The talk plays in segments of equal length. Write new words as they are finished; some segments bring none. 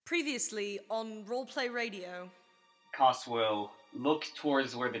Previously on Roleplay Radio. Koss will look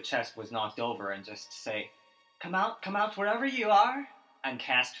towards where the chest was knocked over and just say, come out wherever you are, and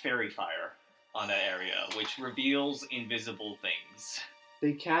cast Fairy Fire on that area, which reveals invisible things.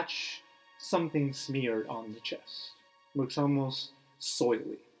 They catch something smeared on the chest. Looks almost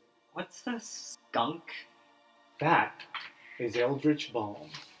soily. What's the skunk? That is Eldritch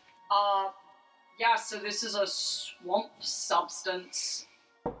Balm. Yeah, so this is a swamp substance.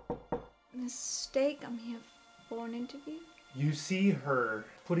 Mistake, I'm here for an interview. You see her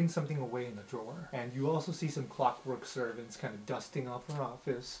putting something away in the drawer, and you also see some clockwork servants kind of dusting off her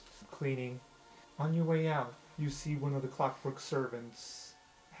office, cleaning. On your way out, you see one of the clockwork servants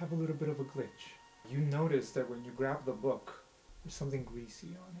have a little bit of a glitch. You notice that when you grab the book, there's something greasy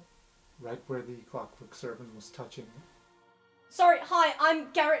on it, right where the clockwork servant was touching it. Sorry, hi,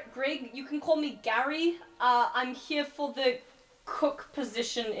 I'm Garrett Grigg. You can call me Gary. I'm here for the cook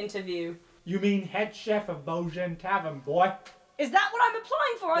position interview. You mean head chef of Bojan Tavern, boy? Is that what I'm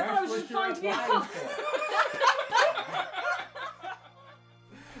applying for? I thought I was just applying to be a cook.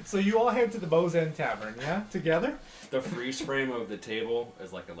 So you all head to the Bojan Tavern, yeah? Together? The freeze frame of the table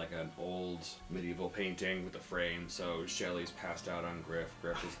is like an old medieval painting with a frame. So Shelly's passed out on Griff.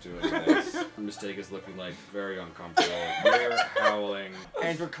 Griff is doing this. Mistake is looking like very uncomfortable. You're howling.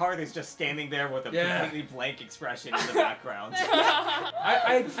 And Ricard is just standing there with a completely blank expression in the background.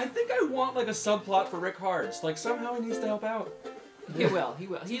 I think I want like a subplot for Rick Hards. Like somehow he needs to help out. He will.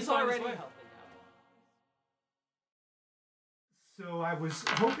 He's already helping out. So I was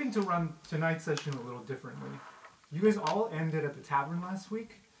hoping to run tonight's session a little differently. You guys all ended at the tavern last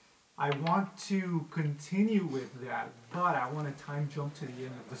week. I want to continue with that, but I want to time jump to the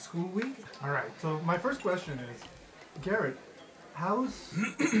end of the school week. All right, so my first question is, Garrett, how's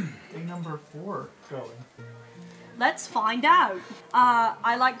day number 4 going? Let's find out.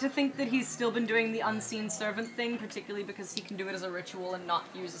 I like to think that he's still been doing the unseen servant thing, particularly because he can do it as a ritual and not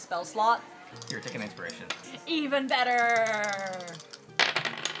use a spell slot. Here, take an inspiration. Even better!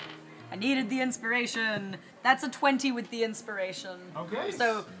 I needed the inspiration. That's a 20 with the inspiration. Okay.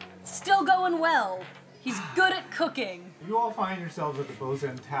 So, still going well. He's good at cooking. You all find yourselves at the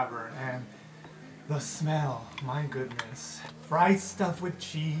Bozen Tavern, and the smell, my goodness. Fried stuff with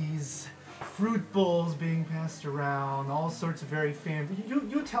cheese, fruit bowls being passed around, all sorts of very fancy.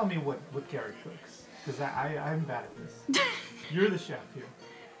 You tell me what Garrett cooks, because I'm bad at this. You're the chef here.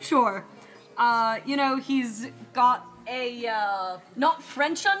 Sure. He's got a, not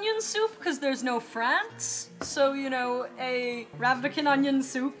French onion soup, because there's no France. So, a Ravnican onion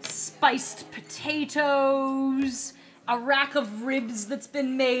soup, spiced potatoes, a rack of ribs that's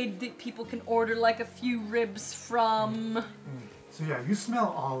been made that people can order like a few ribs from. So yeah, you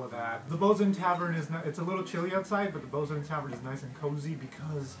smell all of that. The Bozen Tavern is it's a little chilly outside, but the Bozen Tavern is nice and cozy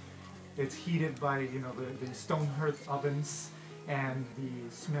because it's heated by, the stone hearth ovens. And the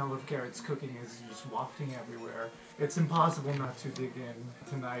smell of Garrett's cooking is just wafting everywhere. It's impossible not to dig in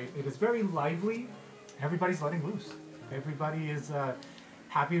tonight. It is very lively. Everybody's letting loose. Everybody is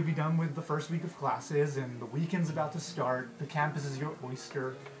happy to be done with the first week of classes, and the weekend's about to start. The campus is your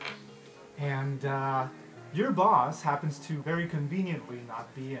oyster. And your boss happens to very conveniently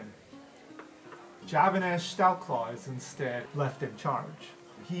not be in. Javanesh Stoutclaw is instead left in charge.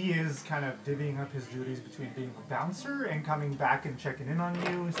 He is kind of divvying up his duties between being a bouncer and coming back and checking in on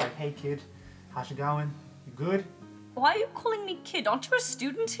you. He's like, hey kid, how's it going? You good? Why are you calling me kid? Aren't you a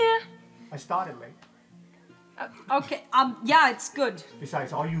student here? I started late. Okay, yeah, it's good.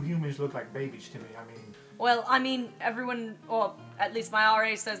 Besides, all you humans look like babies to me. Well, everyone, or at least my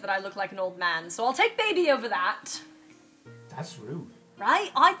RA says that I look like an old man, so I'll take baby over that. That's rude.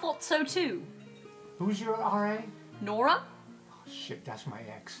 Right? I thought so too. Who's your RA? Nora? Shit, that's my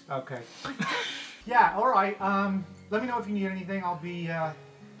ex. Okay. Yeah, alright, let me know if you need anything. I'll be,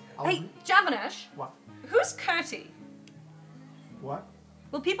 Hey, Javanesh. What? Who's Curty? What?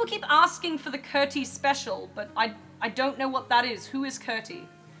 Well, people keep asking for the Curty special, but I don't know what that is. Who is Curty?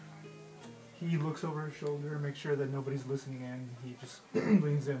 He looks over his shoulder, makes sure that nobody's listening in. He just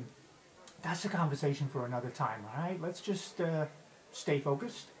leans in. That's a conversation for another time, alright? Let's just, stay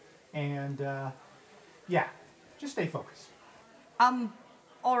focused. And, yeah, just stay focused.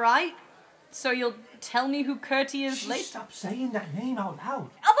 Alright. So you'll tell me who Curty is later? Stop saying that name out loud.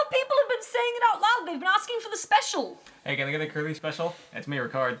 Other people have been saying it out loud. They've been asking for the special. Hey, can I get a Curly special? It's me,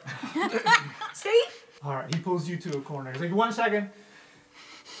 Ricard. See? Alright, he pulls you to a corner. He's like, 1 second.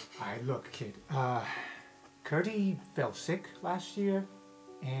 Alright, look, kid. Curdy fell sick last year,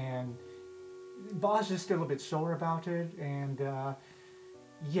 and boss is still a bit sore about it, and,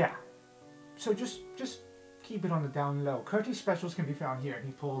 yeah. So just keep it on the down low. Curtis specials can be found here. And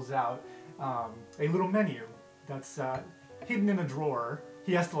he pulls out a little menu that's hidden in a drawer.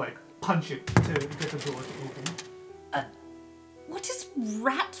 He has to like punch it to get the door to open. What is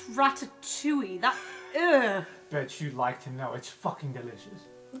ratatouille? That, ugh. Bet you'd like to know. It's fucking delicious.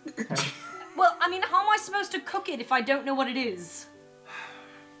 Okay? Well, I mean, how am I supposed to cook it if I don't know what it is?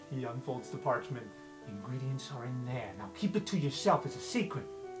 He unfolds the parchment. Ingredients are in there. Now keep it to yourself. It's a secret.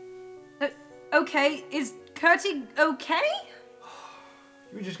 Okay, is Curtie okay?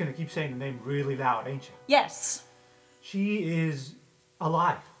 You're just gonna keep saying the name really loud, ain't you? Yes. She is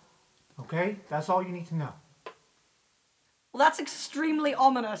alive. Okay? That's all you need to know. Well, that's extremely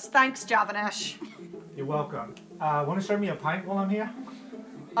ominous. Thanks, Javanesh. You're welcome. Want to serve me a pint while I'm here?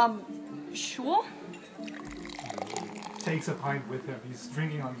 Sure? Takes a pint with him. He's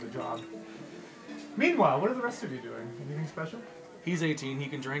drinking on the job. Meanwhile, what are the rest of you doing? Anything special? He's 18, he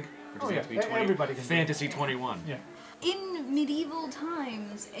can drink. Or does Oh, he yeah. have to be 20? Everybody can Fantasy 21. Yeah. In medieval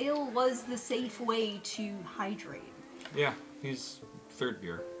times, ale was the safe way to hydrate. Yeah, he's third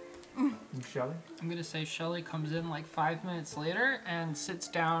beer. And Shelley? I'm gonna say Shelly comes in like 5 minutes later and sits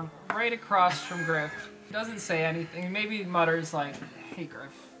down right across from Griff. Doesn't say anything, maybe mutters like, "Hey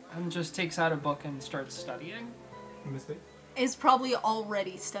Griff," and just takes out a book and starts studying. Mistake? Is probably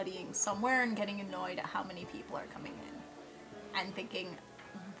already studying somewhere and getting annoyed at how many people are coming in. And thinking,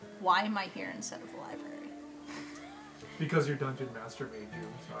 why am I here instead of the library? Because your dungeon master made you.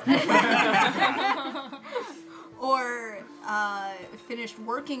 Sorry. Or finished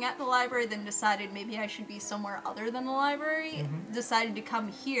working at the library, then decided maybe I should be somewhere other than the library. Decided to come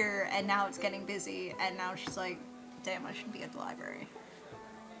here, and now it's getting busy, and now she's like, damn, I should be at the library.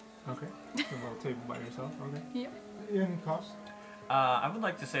 Okay. A little table by yourself. Okay. Yep. In cost? I would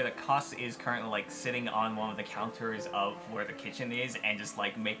like to say that Koss is currently like sitting on one of the counters of where the kitchen is and just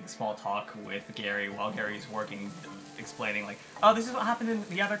like making small talk with Gary while Gary's working, explaining like, oh, this is what happened in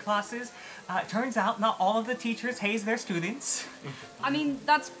the other classes. Turns out not all of the teachers haze their students. I mean,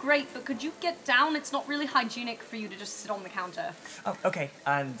 that's great, but could you get down? It's not really hygienic for you to just sit on the counter. Oh, okay.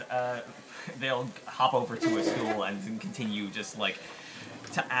 And they'll hop over to a stool and continue just like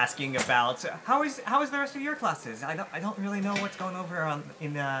to asking about how is the rest of your classes? I don't really know what's going over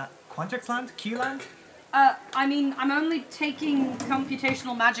in Quantrixland, Q-land. I mean, I'm only taking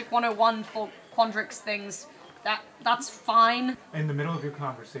computational magic 101 for Quandrix things. That's fine. In the middle of your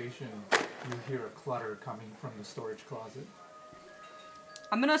conversation, you hear a clutter coming from the storage closet.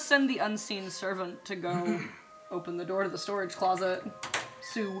 I'm gonna send the unseen servant to go open the door to the storage closet.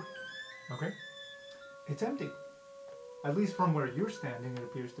 Sue. Okay. It's empty. At least from where you're standing, it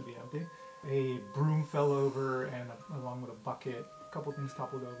appears to be empty. A broom fell over, and along with a bucket, a couple things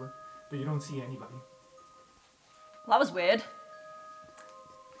toppled over, but you don't see anybody. Well, that was weird.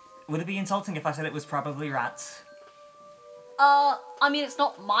 Would it be insulting if I said it was probably rats? I mean, it's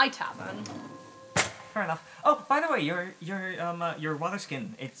not my tavern. Fair enough. Oh, by the way, your water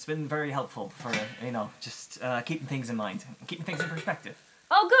skin, it's been very helpful for, just keeping things in mind, keeping things in perspective.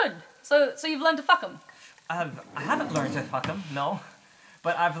 Oh, good. So you've learned to fuck 'em. I haven't learned to fuck them, no.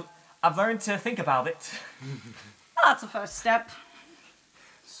 But I've learned to think about it. That's a first step.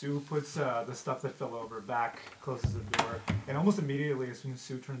 Sue puts the stuff that fell over back, closes the door, and almost immediately, as soon as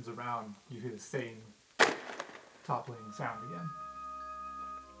Sue turns around, you hear the same toppling sound again.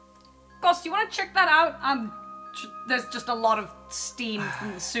 Goss, do you want to check that out? There's just a lot of steam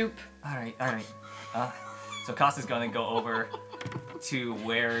from the soup. All right. So Koss is gonna go over to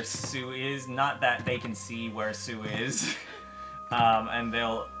where Sue is. Not that they can see where Sue is, and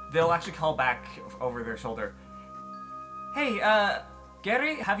they'll actually call back over their shoulder. Hey,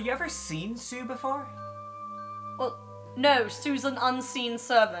 Gary, have you ever seen Sue before? Well, no, Sue's an unseen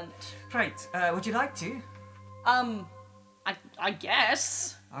servant. Right. Would you like to? I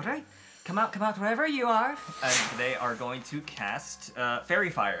guess. All right. Come out wherever you are. And they are going to cast Fairy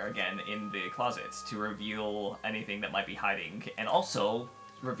Fire again in the closets to reveal anything that might be hiding, and also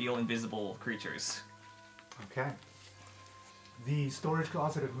reveal invisible creatures. Okay. The storage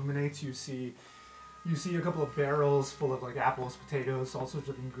closet illuminates. You see a couple of barrels full of like apples, potatoes, all sorts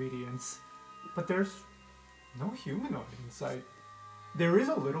of ingredients, but there's no humanoid in sight. There is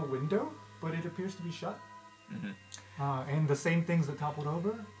a little window, but it appears to be shut. Mm-hmm. And the same things that toppled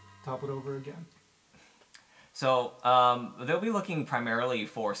over again. So they'll be looking primarily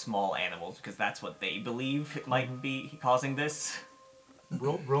for small animals because that's what they believe might be causing this.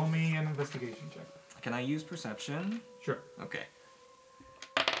 Roll me an investigation check. Can I use perception? Sure. Okay.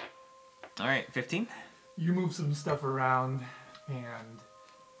 All right, 15. You move some stuff around, and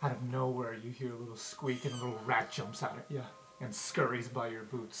out of nowhere you hear a little squeak, and a little rat jumps out at you and scurries by your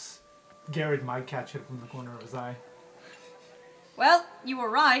boots. Garrett might catch it from the corner of his eye. Well, you were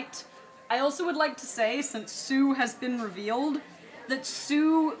right. I also would like to say, since Sue has been revealed, that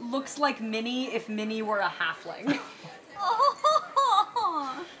Sue looks like Minnie if Minnie were a halfling.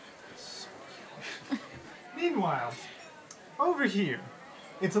 Oh. Meanwhile, over here,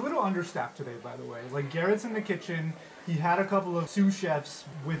 it's a little understaffed today, by the way. Like, Garrett's in the kitchen. He had a couple of sous chefs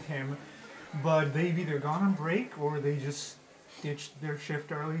with him, but they've either gone on break or they just ditched their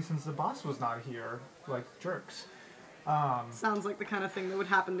shift early since the boss was not here, like jerks. Sounds like the kind of thing that would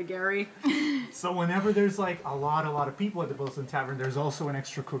happen to Gary. So whenever there's like a lot of people at the Bosun Tavern, there's also an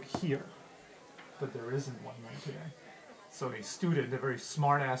extra cook here. But there isn't one right today. So a student, a very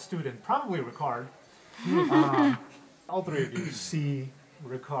smart-ass student, probably Ricard. All three of you see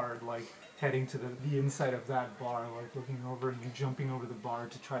Ricard like heading to the inside of that bar, like looking over and you jumping over the bar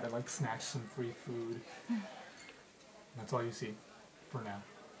to try to like snatch some free food. That's all you see for now.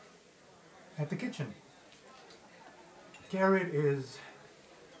 At the kitchen, Garrett is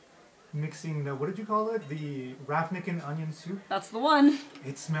mixing the, what did you call it? The Ravnican onion soup? That's the one.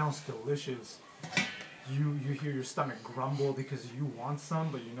 It smells delicious. You hear your stomach grumble because you want some,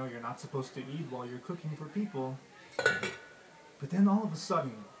 but you know you're not supposed to eat while you're cooking for people. But then all of a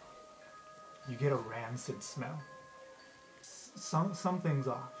sudden, you get a rancid smell. Something's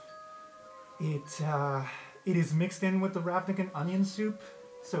off. It is mixed in with the Ravnican onion soup,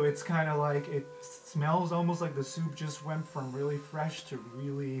 so it's kind of like, it smells almost like the soup just went from really fresh to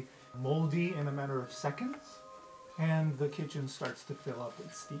really moldy in a matter of seconds. And the kitchen starts to fill up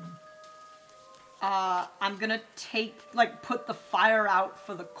with steam. I'm gonna put the fire out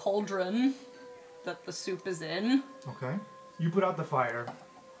for the cauldron that the soup is in. Okay. You put out the fire.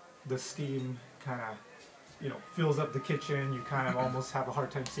 The steam kind of, fills up the kitchen. You kind of almost have a hard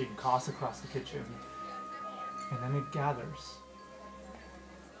time seeing Koss across the kitchen. And then it gathers.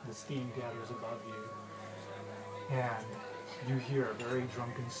 The steam gathers above you. And you hear a very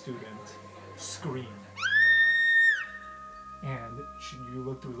drunken student scream. And you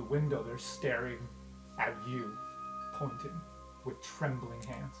look through the window, they're staring at you, pointing with trembling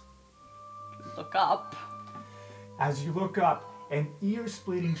hands. Look up. As you look up, an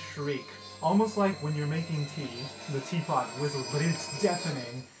ear-splitting shriek, almost like when you're making tea, the teapot whistles, but it's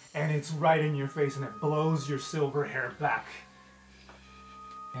deafening, and it's right in your face, and it blows your silver hair back.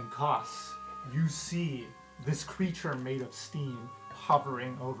 And Koss, you see this creature made of steam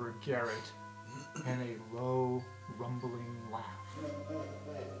hovering over Garrett, and a low, rumbling laugh.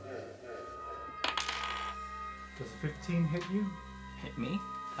 Does a 15 hit you? Hit me?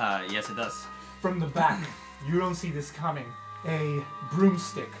 Yes, it does. From the back, you don't see this coming. A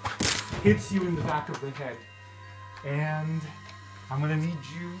broomstick hits you in the back of the head. And I'm gonna need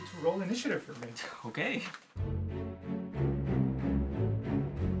you to roll initiative for me. Okay.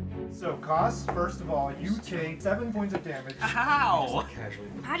 So, Koss, first of all, you take 7 points of damage. Ow! Casually.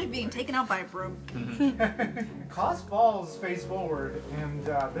 Imagine being taken out by a broom. Koss falls face forward, and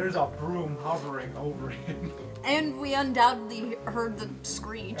there's a broom hovering over him. And we undoubtedly heard the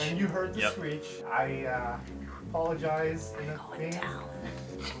screech. And you heard the Yep. screech. I apologize in advance.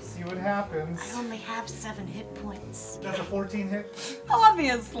 We'll see what happens. only have 7 hit points. That's a 14 hit.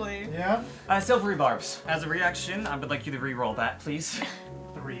 Obviously. Yeah? Silvery barbs. As a reaction, I would like you to re-roll that, please.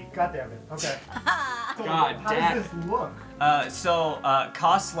 3. God damn it. Okay. So, God how damn does this look?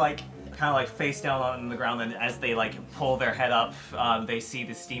 Koss, kind of face down on the ground, and as they, pull their head up, they see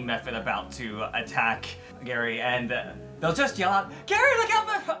the steam method about to attack Gary, and they'll just yell out, "Gary, look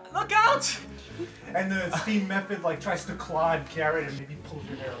out! Look out!" And the steam method tries to claw at Garrett and maybe pulls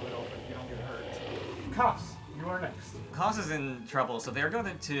your hair a little, but you don't get hurt. Koss, you are next. Koss is in trouble, so they're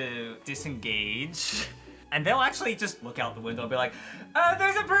going to disengage. And they'll actually just look out the window and be like,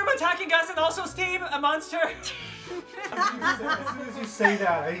 there's a broom attacking us and also steam, a monster! As soon as you say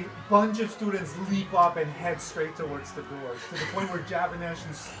that, a bunch of students leap up and head straight towards the doors, to the point where Javanesh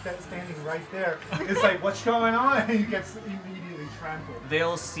is standing right there. It's like, what's going on? And he gets immediately trampled.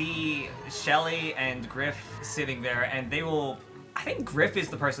 They'll see Shelly and Griff sitting there, and they will... I think Griff is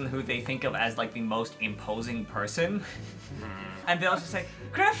the person who they think of as, the most imposing person. And they'll just say,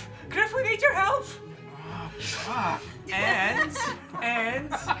 Griff, we need your help! And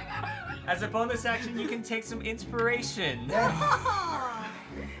as a bonus action, you can take some inspiration.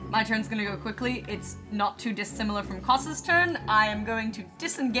 My turn's gonna go quickly. It's not too dissimilar from Koss's turn. I am going to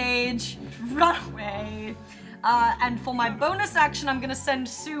disengage, run away, and for my bonus action, I'm gonna send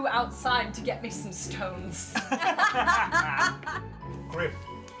Sue outside to get me some stones. Griff.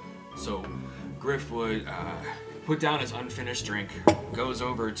 So, Griff would put down his unfinished drink, goes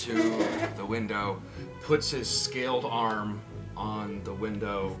over to the window, puts his scaled arm on the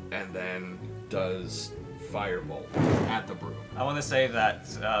window and then does firebolt at the broom. I want to say that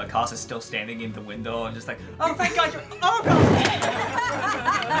Koss is still standing in the window and just like, oh, thank God you're. Oh,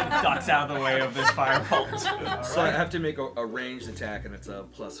 God! Ducks out of the way of this firebolt. So I have to make a ranged attack, and it's a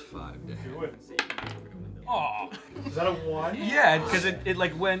 +5 to hit. Do it. Aw. Is that a 1? Yeah, because it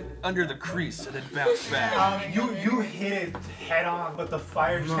like went under the crease and then bounced back. You hit it head on, but the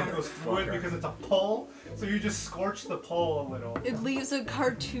fire just kind of goes through it because it's a pull. So you just scorch the pole a little. It leaves a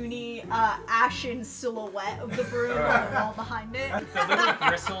cartoony, ashen silhouette of the broom on the wall behind it. The little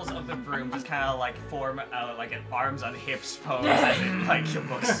bristles of the broom just kind of like form like an arms on hips pose as it like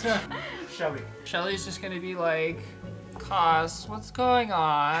looks. Shelly. Shelly's just gonna be like, Koss, what's going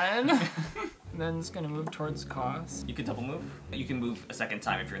on? And then it's gonna move towards Koss. You can double move. You can move a second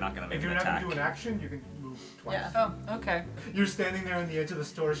time if you're not gonna make If an you're not attack. gonna do an action, you can move twice. Yeah. Oh, okay. You're standing there on the edge of the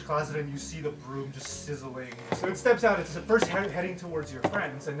storage closet and you see the broom just sizzling. So it steps out, it's at first heading towards your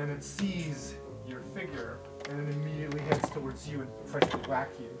friends, and then it sees your figure, and then immediately heads towards you and tries to whack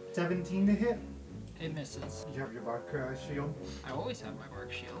you. 17 to hit. It misses. You have your bark shield. I always have my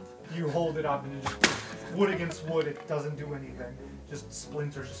bark shield. You hold it up and it just wood against wood, it doesn't do anything. Just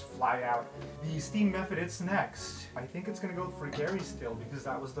splinters just fly out. The steam method, it's next. I think it's gonna go for Gary still because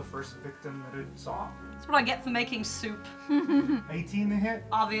that was the first victim that it saw. That's what I get for making soup, 18 to hit.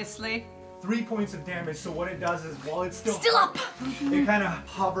 obviously. 3 points of damage, so what it does is while it's Still up! it kind of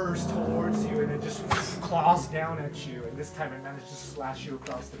hovers towards you and it just claws down at you, and this time it manages to slash you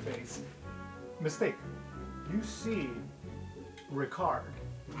across the face. Mistake. You see Ricard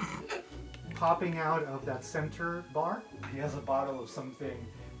popping out of that center bar. He has a bottle of something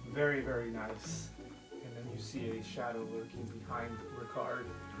very, very nice. And then you see a shadow lurking behind Ricard.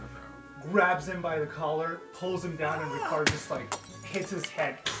 Grabs him by the collar, pulls him down, and Ricard just like hits his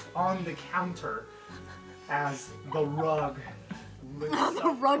head on the counter as the rug lifts The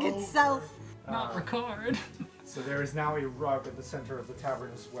up rug over. itself. Not Ricard. So there is now a rug at the center of the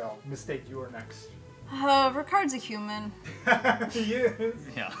tavern as well. Mistake, you are next. Ricard's a human, He is.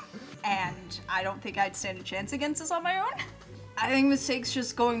 Yeah. and I don't think I'd stand a chance against this on my own. I think Mistake's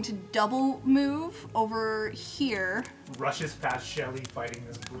just going to double move over here. Rushes past Shelly fighting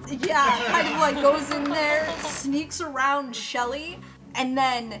this broom. Yeah, kind of like goes in there, sneaks around Shelly, and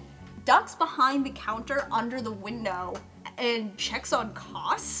then ducks behind the counter under the window and checks on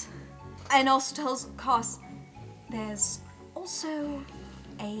Koss. And also tells Koss, there's also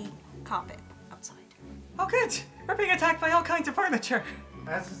a carpet outside. Oh, good. We're being attacked by all kinds of furniture.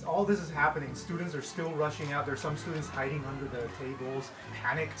 As all this is happening, students are still rushing out. There's some students hiding under the tables,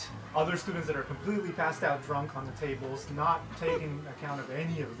 panicked. Other students that are completely passed out drunk on the tables, not taking account of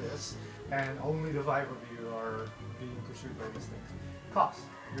any of this. And only the 5 of you are being pursued by these things. Koss,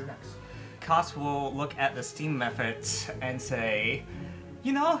 you're next. Koss will look at the steam method and say,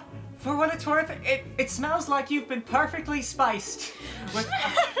 you know, for what it's worth, it smells like you've been perfectly spiced with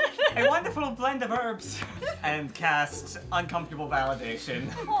a wonderful blend of herbs. And cast Uncomfortable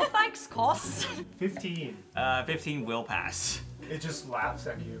Validation. Oh, thanks, Koss. 15. 15 will pass. It just laughs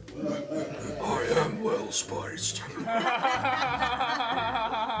at you. I am well spiced. And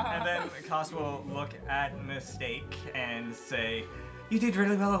then Koss will look at Mistake and say, you did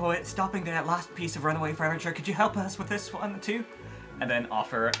really well at stopping that last piece of runaway furniture. Could you help us with this one too? And then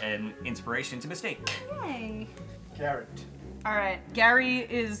offer an inspiration to Mistake. Hey. Garrett. Alright, Gary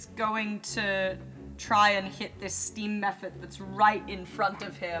is going to try and hit this steam method that's right in front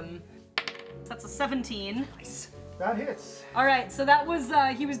of him. That's a 17. Nice. That hits. Alright, so that was,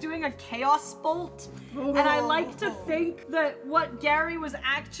 he was doing a chaos bolt. And I like to think that what Gary was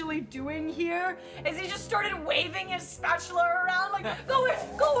actually doing here is he just started waving his spatula around like, go away,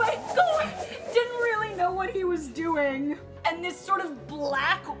 go away, go away. Didn't really know what he was doing. And this sort of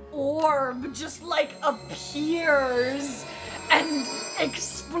black orb just like appears and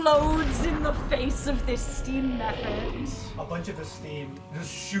explodes in the face of this steam method. A bunch of the steam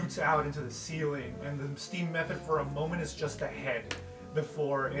just shoots out into the ceiling, and the steam method for a moment is just a head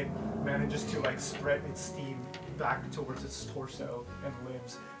before it manages to like spread its steam back towards its torso and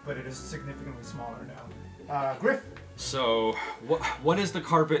limbs, but it is significantly smaller now. Griff, So, what is the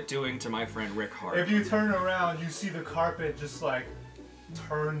carpet doing to my friend Rick Hart? if you turn around, you see the carpet just like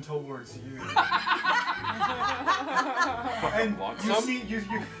turn towards you. And Want you some? see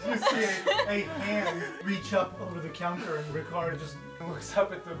a hand reach up over the counter, and Ricard just looks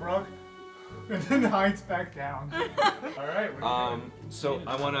up at the rug and then hides back down. All right. What are you doing? So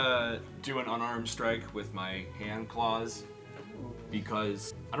I want to do an unarmed strike with my hand claws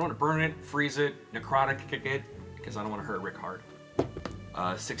because I don't want to burn it, freeze it, necrotic kick it, because I don't want to hurt Rick Hart.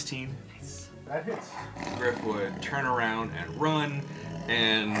 16. That hits. Griff would turn around and run,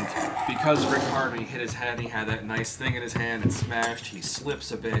 and because Ricard, when he hit his head, he had that nice thing in his hand and smashed, he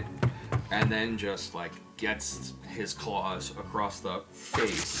slips a bit, and then just like gets his claws across the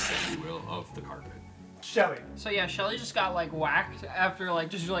face, if you will, of the carpet. Shelly. So yeah, Shelly just got like whacked after like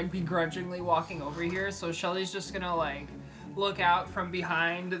just like begrudgingly walking over here. So Shelly's just gonna like look out from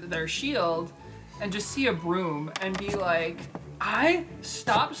behind their shield and just see a broom and be like, I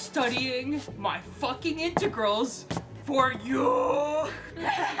stopped studying my fucking integrals for you.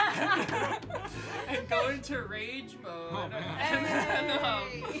 And go into rage mode.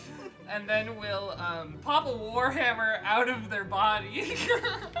 And then we'll pop a warhammer out of their body.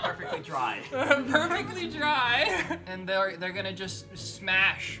 Perfectly dry. Perfectly dry. And they're gonna just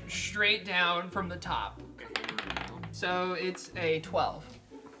smash straight down from the top. So it's a 12.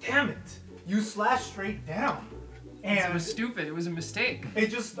 Damn it! You slash straight down. It And was stupid. It was a mistake.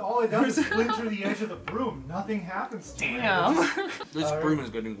 it just, all it does is splinter the edge of the broom. Nothing happens to it. Damn. This broom is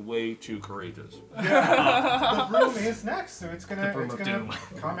getting way too courageous. Yeah. The broom is next, so it's The gonna broom of doom.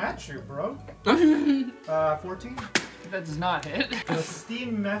 come at you, bro. 14. That does not hit. The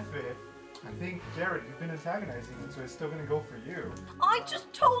steam method. I think, Jared, you've been antagonizing it, so it's still gonna go for you. I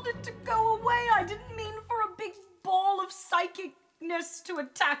just told it to go away. I didn't mean for a big ball of psychicness to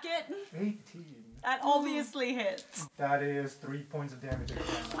attack it. 18. That obviously hits. That is 3 points of damage again.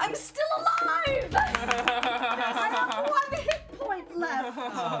 I'm still alive! I have 1 hit point left.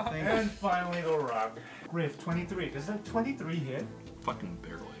 And finally, the rug. Griff, 23. Does that 23 hit? Fucking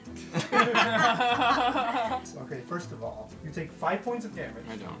barely. Okay, first of all, you take 5 points of damage.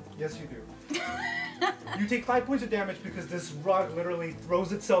 I don't. Yes, you do. You take 5 points of damage because this rug literally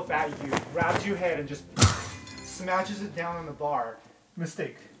throws itself at you, grabs your head, and just smashes it down on the bar.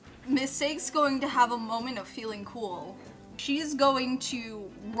 Mistake. Mistake's going to have a moment of feeling cool. She's going to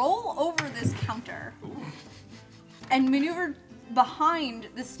roll over this counter and maneuver behind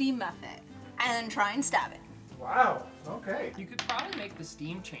the steam method and then try and stab it. Wow. Okay. You could probably make the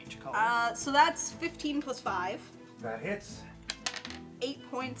steam change color. So that's 15 plus 5. That hits.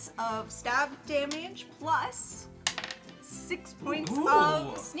 8 points of stab damage plus 6 points Ooh.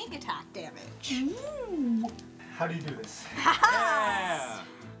 of sneak attack damage. How do you do this? Yeah.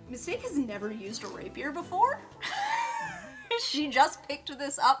 Mistake has never used a rapier before. She just picked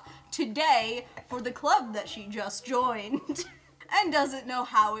this up today for the club that she just joined and doesn't know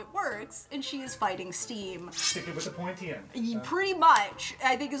how it works, and she is fighting steam. Stick it with the pointy end. Pretty much,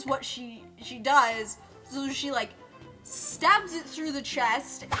 I think is what she does. So she like stabs it through the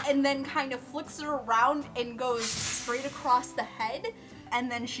chest and then kind of flicks it around and goes straight across the head, and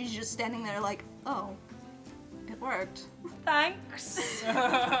then she's just standing there like, oh, it worked. Thanks.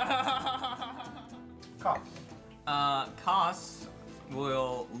 Cough. Koss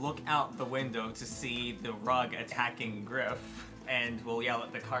will look out the window to see the rug attacking Griff, and will yell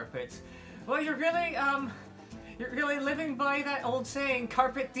at the carpet, well, you're really living by that old saying,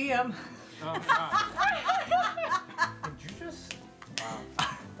 carpet diem. Oh, God. Did you just? Wow.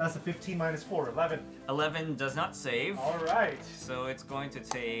 That's a 15 minus 4, 11. 11 does not save. All right. So it's going to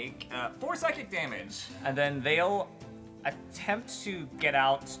take 4 psychic damage. And then they'll attempt to get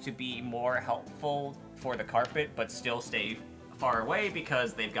out to be more helpful for the carpet, but still stay far away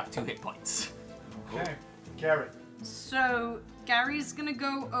because they've got 2 hit points. Okay. Garrett. So Gary's gonna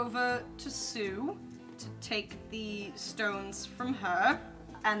go over to Sue to take the stones from her,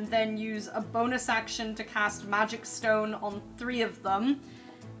 and then use a bonus action to cast Magic Stone on 3 of them,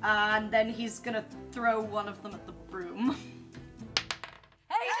 and then he's gonna throw one of them at the broom.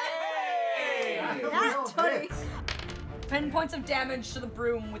 Hey! Real hit. 10 points of damage to the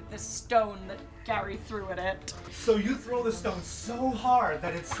broom with this stone that Gary threw at it. So you throw the stone so hard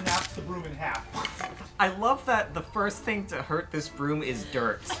that it snaps the broom in half. I love that the first thing to hurt this broom is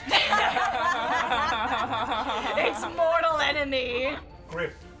dirt. It's mortal enemy.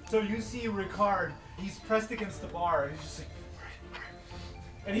 Griff. So you see Ricard, he's pressed against the bar, and he's just like,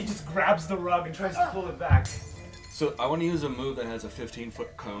 and he just grabs the rug and tries to pull it back. So I want to use a move that has a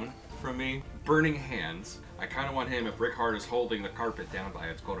 15-foot cone from me. Burning Hands. I kind of want him, if Ricard is holding the carpet down by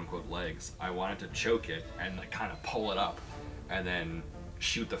its quote-unquote legs, I wanted to choke it and like kind of pull it up and then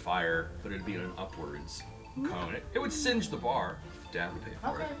shoot the fire, but it'd be an upwards cone. It would singe the bar. Dad would pay for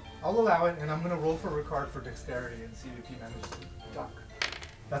Okay. it. I'll allow it, and I'm gonna roll for Ricard for dexterity and see if he manages to duck.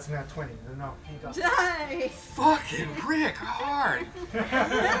 That's not 20. No, he doesn't. Die! Fucking Rick, hard!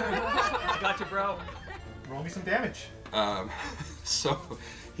 I got you, bro. Roll me some damage. So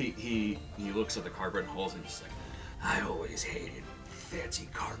he looks at the carpet and holds it and just like, I always hated fancy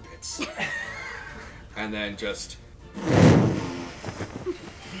carpets. And then just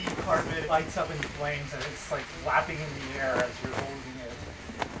He carpet lights up in flames and it's like flapping in the air as you're holding it.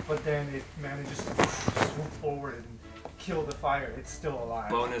 But then it manages to swoop forward and kill the fire. It's still alive.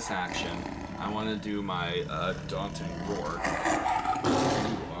 Bonus action. I want to do my daunting roar.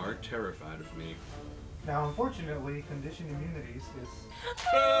 You are terrified of me. Now, unfortunately, conditioned immunities is...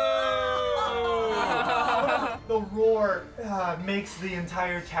 The roar makes the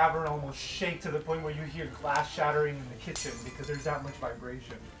entire tavern almost shake to the point where you hear glass shattering in the kitchen because there's that much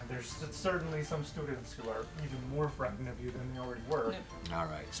vibration. And there's certainly some students who are even more frightened of you than they already were. All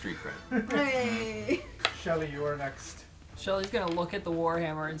right, street cred. Hey. Shelly, you are next. Shelly's gonna look at the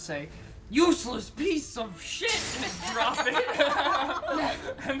Warhammer and say, "Useless piece of shit!" and drop it.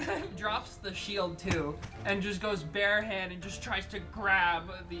 And then drops the shield too, and just goes barehand and just tries to grab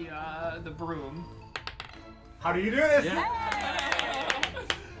the broom. How do you do this?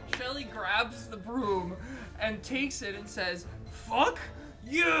 Shelly grabs the broom and takes it and says, "Fuck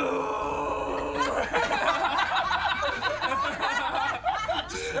you!"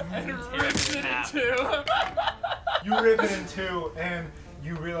 and rips it in two. You rip it in two, and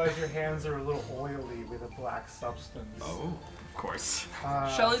you realize your hands are a little oily with a black substance. Oh, of course.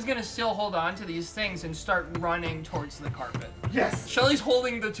 Shelly's gonna still hold on to these things and start running towards the carpet. Yes! Shelly's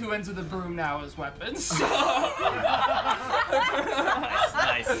holding the two ends of the broom now as weapons.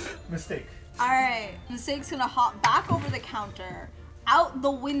 Nice. Mistake. Alright, Mistake's gonna hop back over the counter, out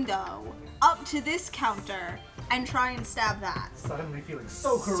the window, up to this counter, and try and stab that. Suddenly feeling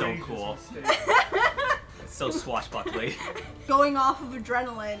so courageous. cool. Mistake. So swashbuckly. Going off of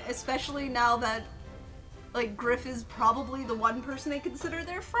adrenaline, especially now that, like, Griff is probably the one person they consider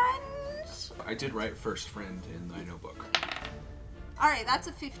their friend. I did write first friend in my notebook. Alright, that's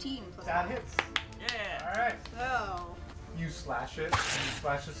a 15 plus That one. hits. Yeah. Alright. Oh. You slash it, and you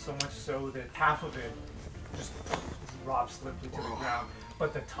slash it so much so that half of it just drops limply to the ground.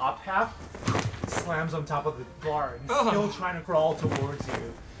 But the top half slams on top of the bar and is still trying to crawl towards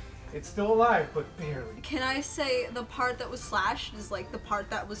you. It's still alive, but barely. Can I say the part that was slashed is like the part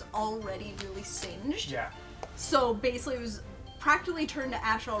that was already really singed? Yeah. So basically it was practically turned to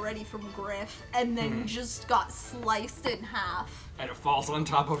ash already from Griff and then just got sliced in half. And it falls on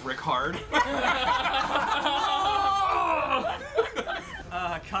top of Rickard.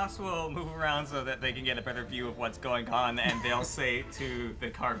 Cops will move around so that they can get a better view of what's going on, and they'll say to the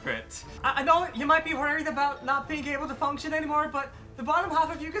carpet, I know you might be worried about not being able to function anymore, but the bottom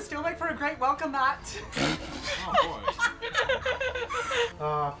half of you could still make for a great welcome mat.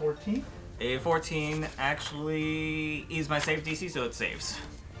 Oh 14? A 14 actually is my save DC, so it saves.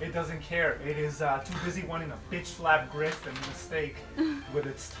 It doesn't care. It is too busy wanting a bitch slap Griff and Mistake with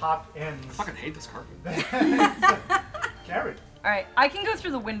its top ends. I fucking hate this carpet. Carrot. Alright, I can go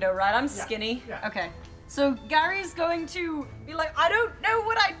through the window, right? I'm skinny. yeah. Okay. So Gary's going to be like, I don't know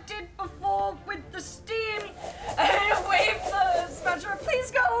what I did before with the steam. And wave the spatula, please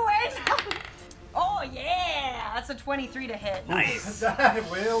go away now. Oh yeah! That's a 23 to hit. Nice. That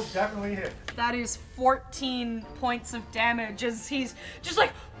will definitely hit. That is 14 points of damage as he's just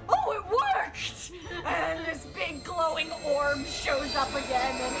like, oh, it worked! And this big glowing orb shows up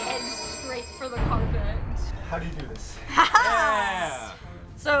again and heads straight for the carpet. How do you do this? Yeah.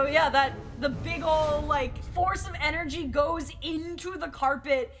 So yeah, the big ol' like force of energy goes into the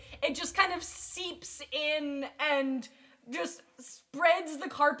carpet. It just kind of seeps in and just spreads the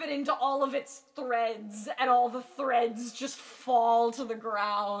carpet into all of its threads, and all the threads just fall to the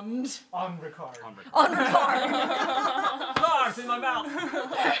ground. On Ricard. On Ricard. Oh, it's in my mouth.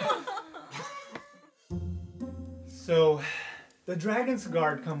 So, the Dragon's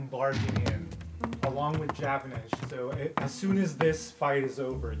Guard come barging in, along with Javanish. So, as soon as this fight is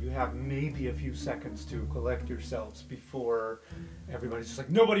over, you have maybe a few seconds to collect yourselves before everybody's just like,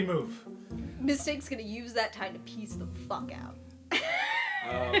 nobody move. Mistake's gonna use that time to piece the fuck out.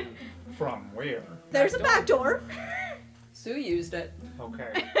 From where? There's a back door. Sue used it.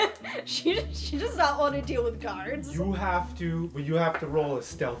 Okay. She does not want to deal with guards. You have to roll a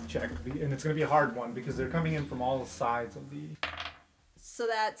stealth check, and it's going to be a hard one because they're coming in from all sides of the... So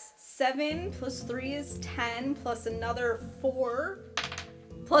that's 7 plus 3 is 10 plus another 4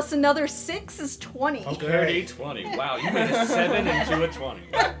 plus another 6 is 20. Okay. Dirty 20. Wow, you made a 7 into a 20.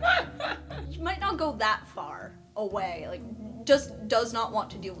 You might not go that far away. Like, just does not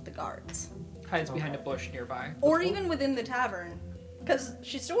want to deal with the guards. Hides behind a bush nearby. Or even within the tavern. Because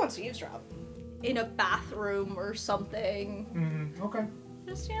she still wants to eavesdrop. In a bathroom or something. Mm-hmm. Okay.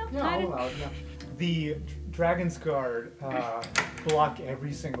 Just, you know, Yeah, I'll allow it, yeah. The Dragon's Guard block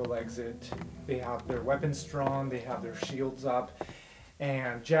every single exit. They have their weapons drawn, they have their shields up,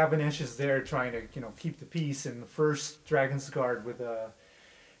 and Javanish is there trying to, keep the peace. And the first Dragon's Guard with a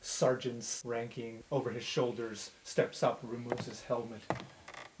sergeant's ranking over his shoulders, steps up, removes his helmet.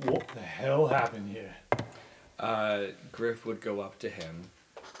 What the hell happened here? Griff would go up to him,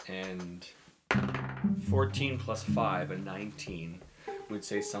 and 14 plus 5, a 19, would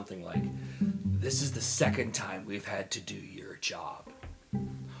say something like, "This is the second time we've had to do your job.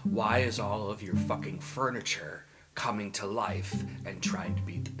 Why is all of your fucking furniture coming to life and trying to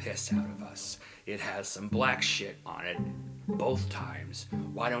beat the piss out of us? It has some black shit on it both times.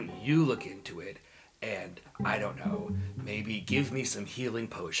 Why don't you look into it and, I don't know, maybe give me some healing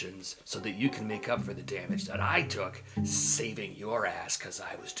potions so that you can make up for the damage that I took saving your ass because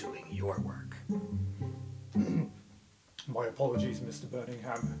I was doing your work." My apologies, Mr.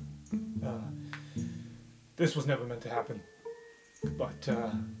 Birmingham. This was never meant to happen. But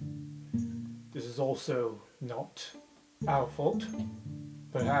this is also not our fault.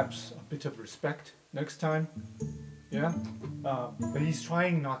 Perhaps a bit of respect next time. Yeah? But he's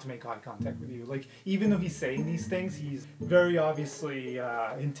trying not to make eye contact with you. Like, even though he's saying these things, he's very obviously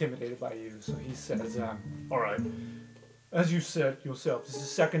intimidated by you. So he says, alright, as you said yourself, this is the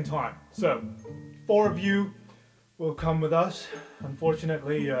second time. So, 4 of you will come with us.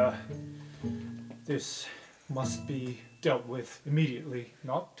 Unfortunately, this must be dealt with immediately.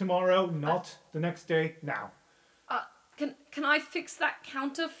 Not tomorrow, not the next day, now. Can I fix that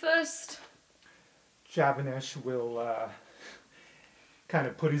counter first? Javanesh will kind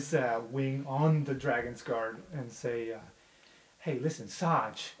of put his wing on the dragon's guard and say, hey, listen,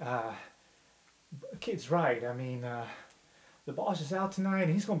 Sarge, kid's right. I mean, the boss is out tonight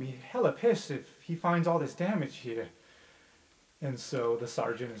and he's going to be hella pissed if he finds all this damage here. And so the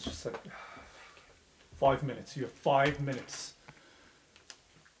sergeant is just like, 5 minutes. You have 5 minutes.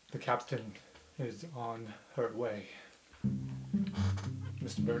 The captain is on her way.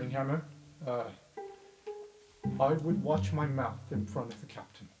 Mr. Burninghammer, I would watch my mouth in front of the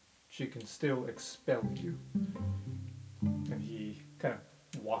captain. She can still expel you. And he kind of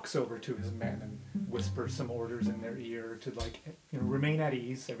walks over to his men and whispers some orders in their ear to, like, remain at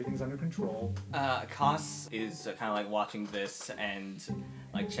ease. Everything's under control. Koss is kind of like watching this and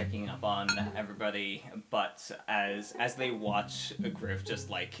like checking up on everybody, but as they watch Griff just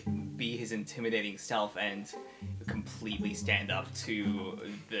like be his intimidating self and completely stand up to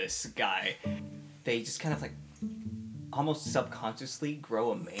this guy, they just kind of like almost subconsciously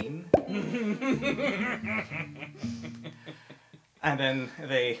grow a mane. And then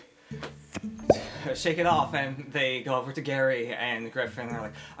they shake it off and they go over to Gary and Griff and they're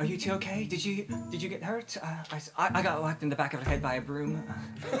like, "Are you two okay? Did you get hurt? I got whacked in the back of the head by a broom."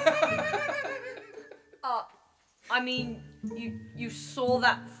 I mean, you saw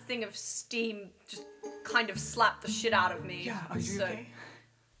that thing of steam just kind of slap the shit out of me. Yeah, are you okay?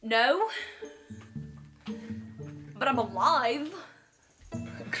 No. But I'm alive.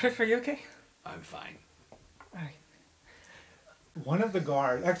 Griff, are you okay? I'm fine. Alright. One of the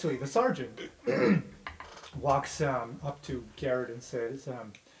guards, actually the sergeant, walks up to Garrett and says,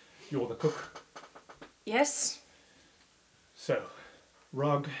 "You're the cook." Yes. So,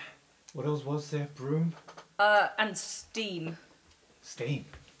 rug, what else was there? Broom? And steam. Steam.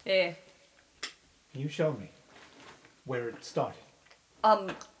 Yeah. Can you show me where it started?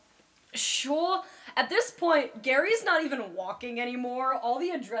 Sure. At this point, Gary's not even walking anymore. All the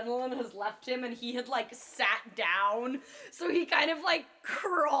adrenaline has left him and he had like sat down. So he kind of like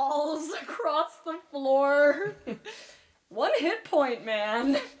crawls across the floor. 1 hit point,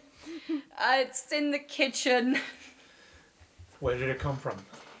 man. It's in the kitchen. Where did it come from?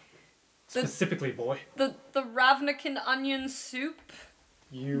 Specifically, boy. The Ravnican onion soup.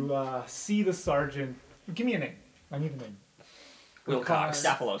 You see the sergeant. Give me a name. I need a name. Wilcox.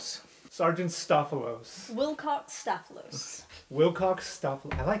 Staphylos. Sergeant Stophalos. Wilcox Staphylos. Wilcox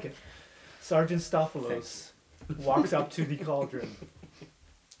Stophalos. I like it. Sergeant Stophalos walks up to the cauldron,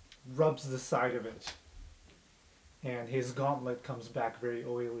 rubs the side of it, and his gauntlet comes back very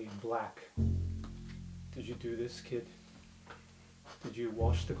oily and black. Did you do this, kid? Did you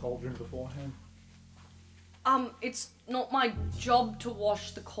wash the cauldron beforehand? It's not my job to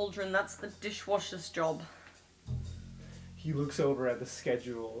wash the cauldron. That's the dishwasher's job. He looks over at the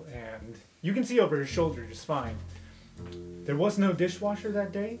schedule, and you can see over his shoulder just fine. There was no dishwasher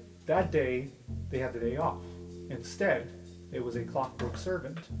that day. That day, they had the day off. Instead, it was a clockwork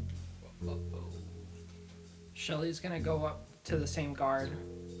servant. Shelly's gonna go up to the same guard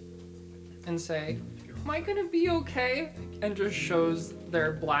and say, "Am I gonna be okay?" And just shows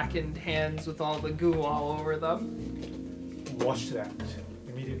their blackened hands with all the goo all over them. Wash that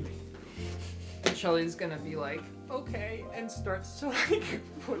immediately. And Shelly's gonna be like, okay, and starts to like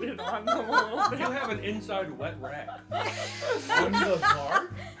put it on them a little bit. You have an inside wet rag. On the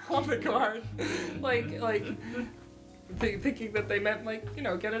guard? On the guard, thinking that they meant like, you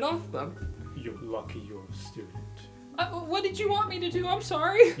know, get it off them. You're lucky you're a student. What did you want me to do? I'm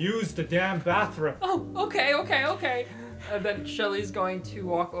sorry. Use the damn bathroom. Oh, okay. And then Shelly's going to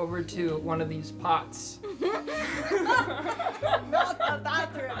walk over to one of these pots. Not the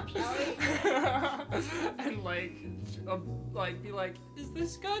bathroom, Shelly. And be like, is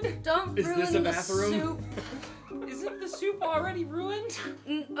this good? Don't Is ruin this a the bathroom? soup. Isn't the soup already ruined?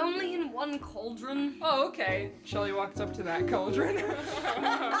 Only in one cauldron. Oh, okay. Shelly walks up to that cauldron.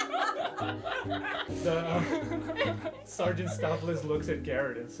 Sergeant Stavlis looks at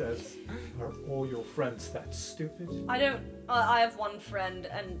Garrett and says, "Are all your friends that stupid?" I don't. I have one friend,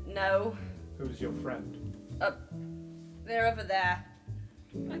 and no, Who's your friend? they're over there.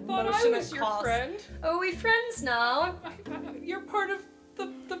 I thought I Motion was your across. friend. Are we friends now? You're part of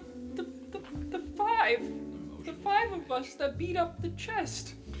the five. The five of us that beat up the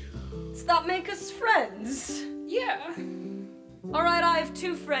chest. Does that make us friends? Yeah. All right, I have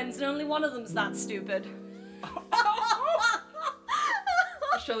two friends, and only one of them's that stupid.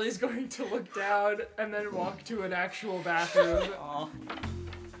 Shelly's going to look down and then walk to an actual bathroom.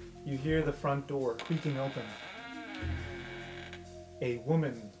 You hear the front door creaking open. A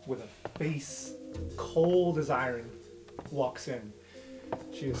woman with a face cold as iron walks in.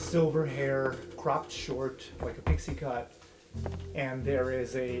 She has silver hair, cropped short, like a pixie cut, and there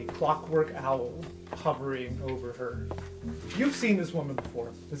is a clockwork owl hovering over her. You've seen this woman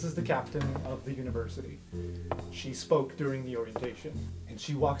before. This is the captain of the university. She spoke during the orientation, and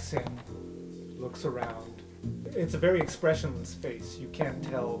she walks in, looks around. It's a very expressionless face. You can't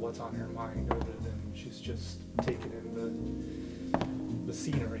tell what's on her mind other than she's just taking in the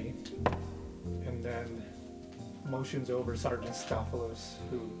scenery, and then motions over Sergeant Staphylos,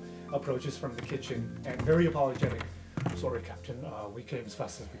 who approaches from the kitchen and very apologetic. "Sorry, Captain, we came as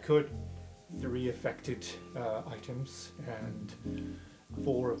fast as we could. 3 affected items and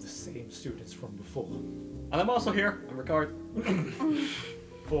 4 of the same students from before. And I'm also here. I'm Ricard.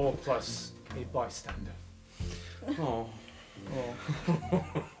 4 plus a bystander." Oh.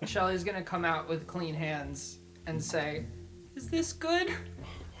 Shelly's gonna come out with clean hands and say, "Is this good?"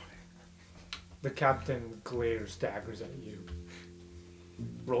 The captain glares daggers at you,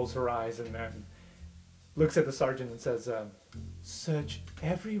 rolls her eyes, and then looks at the sergeant and says, "Search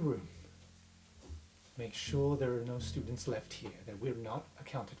every room. Make sure there are no students left here that we're not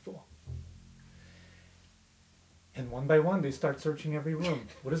accounted for." And one by one, they start searching every room.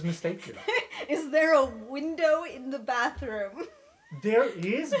 What does Mistake do? Is there a window in the bathroom? There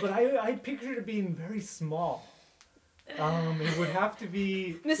is, but I pictured it being very small. It would have to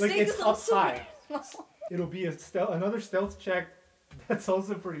be Mistake like it's is up also high. very small. It'll be another stealth check. That's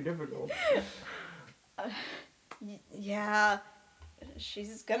also pretty difficult. Yeah,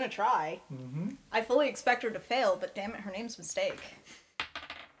 she's gonna try. Mm-hmm. I fully expect her to fail, but damn it, her name's Mistake.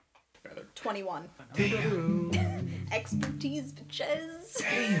 Better. 21. Damn. Expertise, bitches.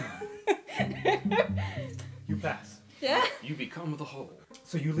 You pass. Yeah. You become the whole.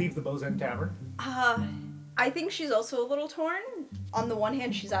 So you leave the Bozen Tavern. I think she's also a little torn. On the one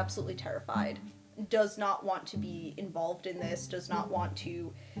hand, she's absolutely terrified. Does not want to be involved in this, does not want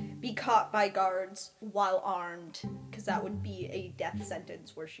to be caught by guards while armed, because that would be a death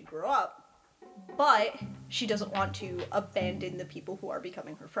sentence where she grew up. But she doesn't want to abandon the people who are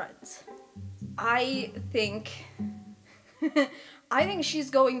becoming her friends. I think she's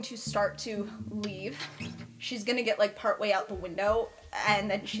going to start to leave. She's gonna get like partway out the window, and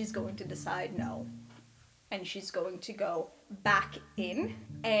then she's going to decide no. And she's going to go back in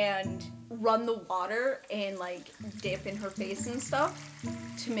and run the water and like dip in her face and stuff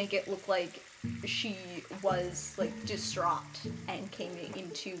to make it look like she was like distraught and came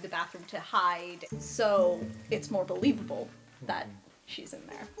into the bathroom to hide, so it's more believable that she's in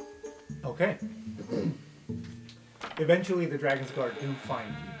there. Okay. Eventually, the Dragon's Guard do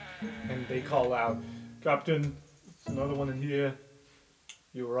find you, and they call out, "Captain, there's another one in here.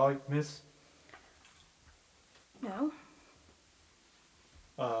 You alright, miss?" No?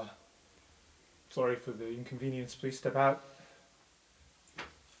 Sorry for the inconvenience. Please step out.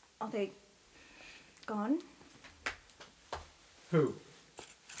 Are they gone? Who?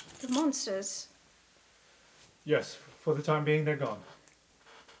 The monsters. Yes, for the time being, they're gone.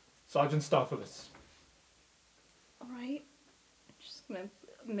 Sergeant Staphylos. Alright. She's gonna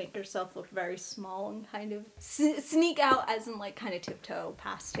make herself look very small and kind of sneak out, as in like kind of tiptoe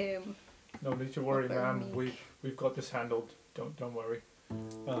past him. No need to worry, Very ma'am. meek. We've got this handled. Don't worry.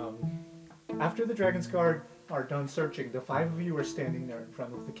 After the Dragon's Guard are done searching, the 5 of you are standing there in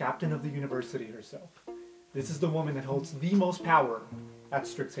front of the captain of the university herself. This is the woman that holds the most power at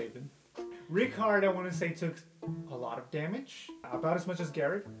Strixhaven. Rickard, I want to say, took a lot of damage, about as much as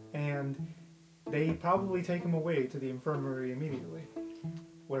Garrett, and they probably take him away to the infirmary immediately.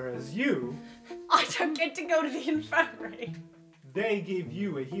 Whereas you... I don't get to go to the infirmary. They gave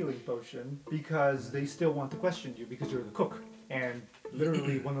you a healing potion because they still want to question you because you're the cook. And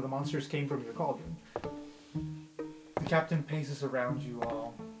literally one of the monsters came from your cauldron. The captain paces around you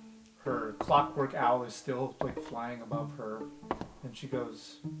all. Her clockwork owl is still flying above her. And she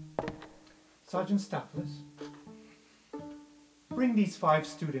goes, Sergeant Staffless, bring these 5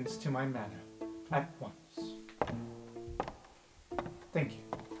 students to my manor at once. Thank you.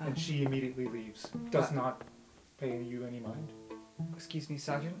 And she immediately leaves. Does not pay you any mind. Excuse me,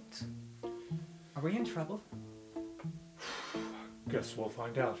 Sergeant. Are we in trouble? Guess we'll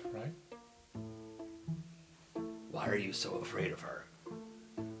find out, right? Why are you so afraid of her?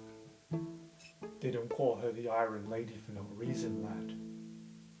 They don't call her the Iron Lady for no reason, lad.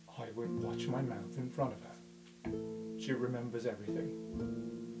 I would watch my mouth in front of her. She remembers everything.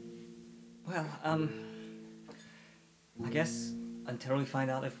 Well, I guess until we find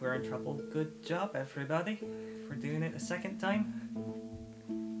out if we're in trouble, good job, everybody, for doing it a second time.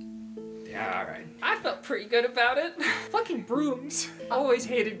 Yeah, alright. I felt pretty good about it. Fucking brooms. Always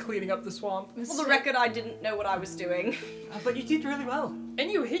hated cleaning up the swamp. For the record, I didn't know what I was doing. But you did really well. And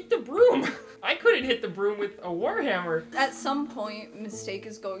you hit the broom. I couldn't hit the broom with a warhammer. At some point, Mistake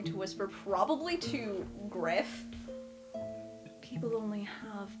is going to whisper, probably to Griff, people only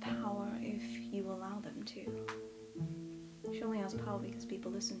have power if you allow them to. She only has power because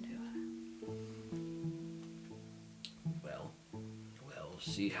people listen to her. Well, we'll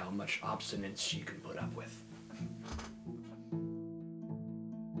see how much obstinance she can put up with.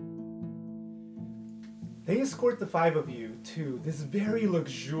 They escort the 5 of you to this very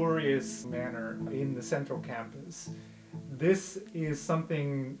luxurious manor in the central campus. This is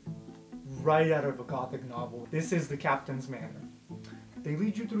something right out of a Gothic novel. This is the captain's manor. They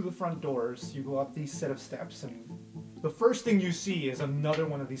lead you through the front doors. You go up these set of steps, and the first thing you see is another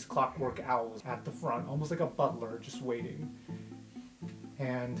one of these clockwork owls at the front, almost like a butler just waiting.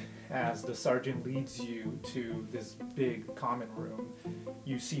 And as the sergeant leads you to this big common room,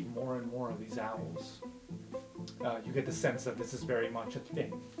 you see more and more of these owls. You get the sense that this is very much a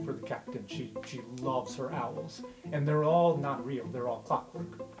thing for the captain. She loves her owls. And they're all not real, they're all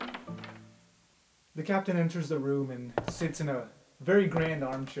clockwork. The captain enters the room and sits in a very grand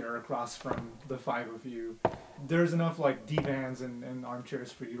armchair across from the 5 of you. There's enough divans and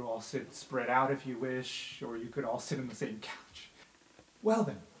armchairs for you to all sit spread out if you wish, or you could all sit on the same couch. Well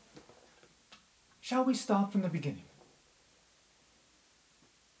then, shall we start from the beginning?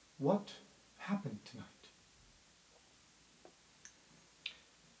 What happened tonight?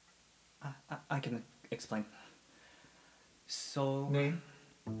 I can explain. So... Name?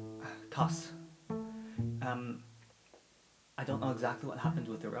 Toss. I don't know exactly what happened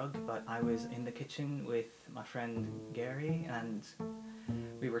with the rug, but I was in the kitchen with my friend Gary, and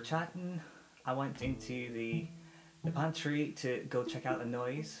we were chatting. I went into the pantry to go check out the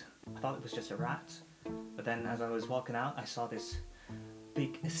noise. I thought it was just a rat, but then as I was walking out, I saw this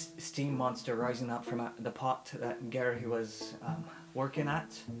big steam monster rising up from the pot that Gary was working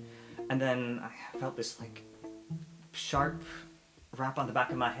at, and then I felt this sharp rap on the back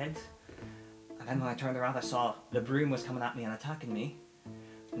of my head. And then when I turned around, I saw the broom was coming at me and attacking me.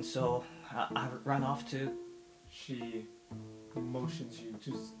 And so I ran off to... She motions you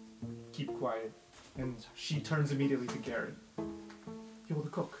to keep quiet. And she turns immediately to Garrett. You're the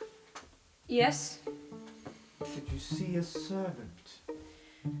cook. Yes? Did you see a servant?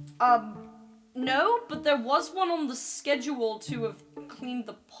 No, but there was one on the schedule to have cleaned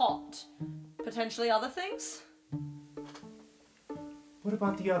the pot. Potentially other things? What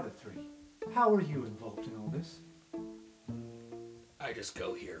about the other 3? How are you involved in all this? I just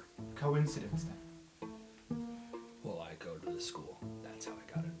go here. Coincidence, then? Well, I go to the school. That's how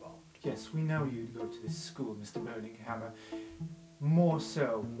I got involved. Yes, we know you go to this school, Mr. Burninghammer. More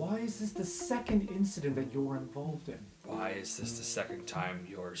so, why is this the second incident that you're involved in? Why is this the second time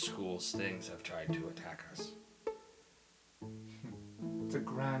your school's things have tried to attack us? It's a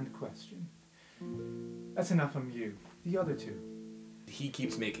grand question. That's enough from you. The other 2. He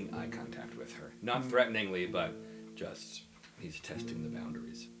keeps making eye contact with her. Not threateningly, but just, he's testing the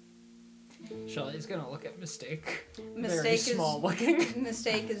boundaries. Shelly's gonna look at Mistake. Mistake Very is small looking.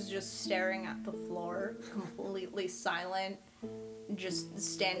 Mistake is just staring at the floor, completely silent, just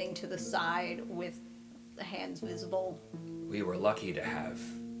standing to the side with the hands visible. We were lucky to have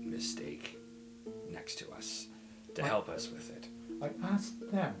Mistake. Now next to us to help us with it. I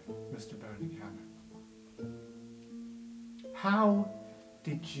asked them, Mr. Birmingham, how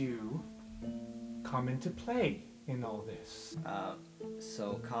did you come into play in all this?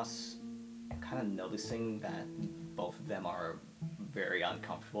 So Cos, kind of noticing that both of them are very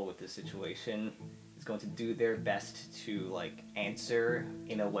uncomfortable with the situation, is going to do their best to like answer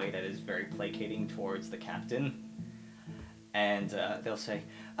in a way that is very placating towards the captain. And they'll say,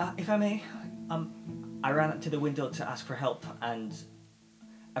 if I may, I ran up to the window to ask for help, and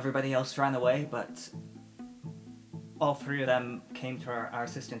everybody else ran away, but all three of them came to our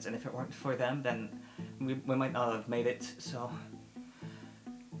assistance, and if it weren't for them, then we might not have made it, so...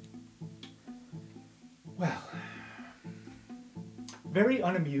 Well, very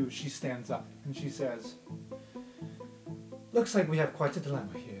unamused, she stands up and she says, looks like we have quite a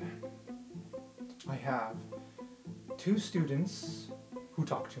dilemma here. I have 2 students who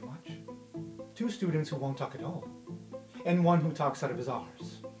talk too much, 2 students who won't talk at all, and 1 who talks out of his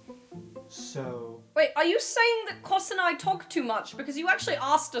arse. So... Wait, are you saying that Kos and I talk too much? Because you actually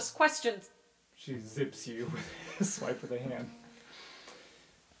asked us questions. She zips you with a swipe of the hand.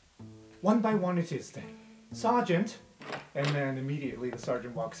 One by one it is then. Sergeant! And then immediately the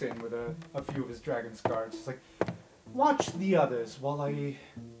sergeant walks in with a few of his dragon scars. He's like, watch the others while I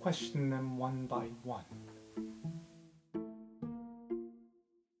question them one by one.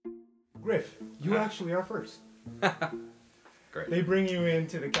 Griff, you actually are first. Great. They bring you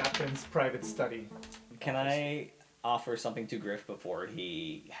into the captain's private study. Can I offer something to Griff before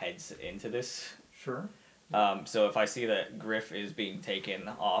he heads into this? Sure. So if I see that Griff is being taken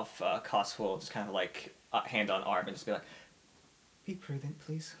off, Cos will just kind of like hand on arm and just be like, be prudent,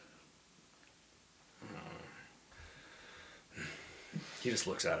 please. He just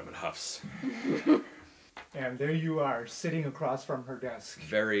looks at him and huffs. And there you are, sitting across from her desk.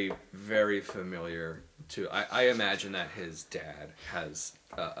 Very, very familiar to... I imagine that his dad has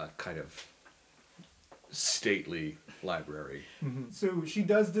a kind of stately library. Mm-hmm. So she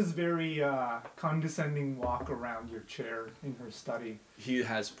does this very condescending walk around your chair in her study. He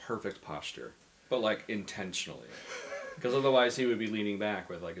has perfect posture, but like intentionally. Because otherwise he would be leaning back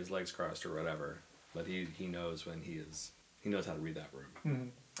with like his legs crossed or whatever. But he knows when he knows how to read that room. Mm-hmm.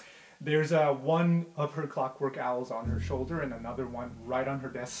 There's one of her clockwork owls on her shoulder and another one right on her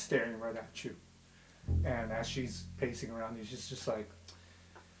desk staring right at you. And as she's pacing around, she's just like,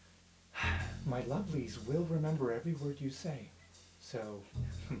 my lovelies will remember every word you say. So,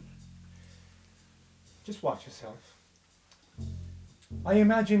 just watch yourself. I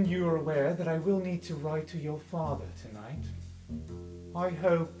imagine you are aware that I will need to write to your father tonight. I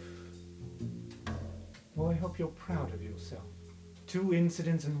hope you're proud of yourself. 2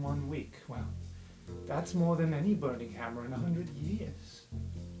 incidents in 1 week. Well, that's more than any burning hammer in 100 years.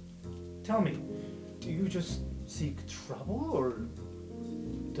 Tell me, do you just seek trouble, or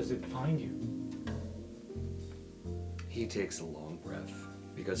does it find you? He takes a long breath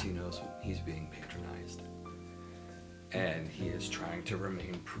because he knows he's being patronized. And he is trying to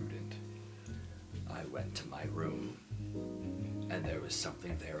remain prudent. I went to my room, and there was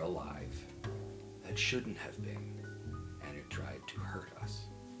something there alive that shouldn't have been, and it tried to hurt us.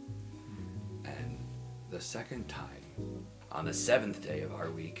 And the second time, on the 7th day of our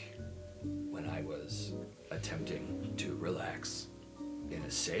week, when I was attempting to relax in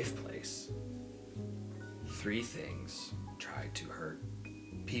a safe place, 3 things tried to hurt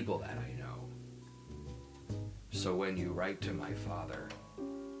people that I know. So when you write to my father,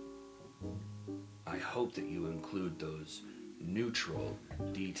 I hope that you include those neutral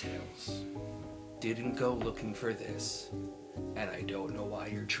details. Didn't go looking for this, and I don't know why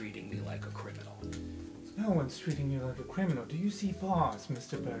you're treating me like a criminal. No one's treating you like a criminal. Do you see bars,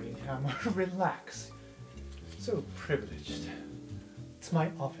 Mr. Birmingham? Relax. So privileged. It's my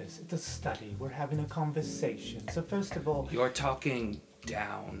office. It's a study. We're having a conversation. So first of all... You're talking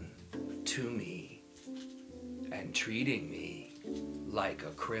down to me and treating me like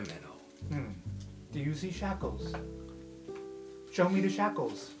a criminal. Do you see shackles? Show me the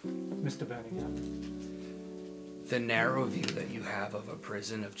shackles, Mr. Birmingham. The narrow view that you have of a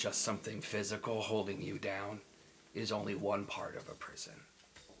prison of just something physical holding you down is only one part of a prison.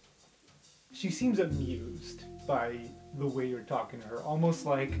 She seems amused by the way you're talking to her, almost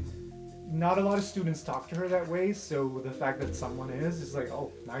like not a lot of students talk to her that way, so the fact that someone is like,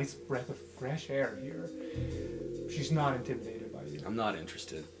 oh, nice breath of fresh air here. She's not intimidated by you. I'm not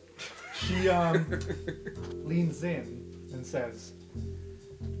interested. She leans in and says,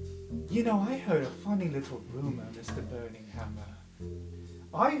 you know, I heard a funny little rumor, Mr. Burninghammer.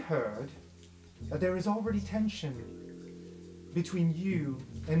 I heard that there is already tension between you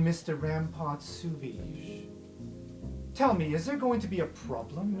and Mr. Rampart Suvige. Tell me, is there going to be a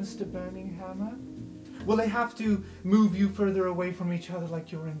problem, Mr. Burning Hammer? Will they have to move you further away from each other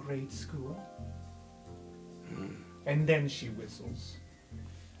like you're in grade school? And then she whistles.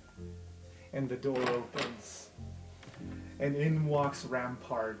 And the door opens. And in walks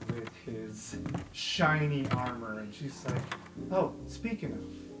Rampart with his shiny armor. And she's like, oh, speaking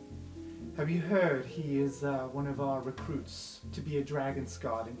of, have you heard he is one of our recruits to be a dragon's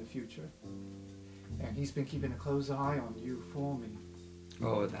god in the future? And he's been keeping a close eye on you for me.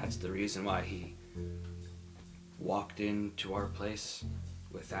 Oh, that's the reason why he walked into our place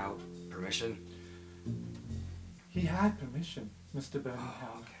without permission? He had permission, Mr. Burning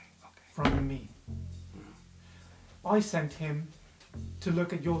Hammer, Okay. from me. I sent him to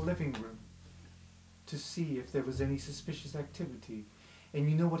look at your living room to see if there was any suspicious activity. And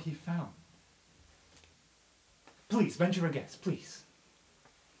you know what he found? Please, venture a guess, please.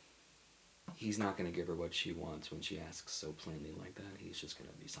 He's not going to give her what she wants when she asks so plainly like that. He's just going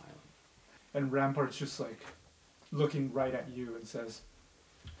to be silent. And Rampart's just like looking right at you and says,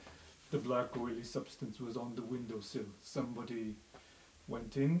 the black oily substance was on the windowsill. Somebody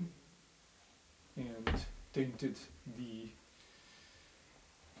went in and tainted the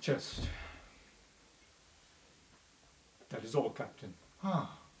chest. That is all, Captain.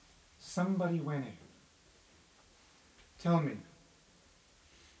 Ah, somebody went in. Tell me,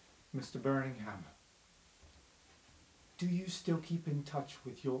 Mr. Burning Hammer, do you still keep in touch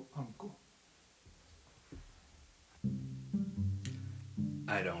with your uncle?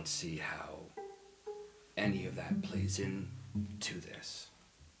 I don't see how any of that plays into this.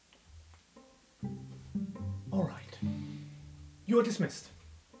 All right. You're dismissed.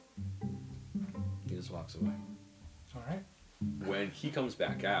 He just walks away. All right. When he comes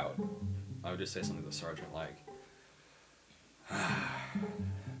back out, I would just say something to the sergeant like,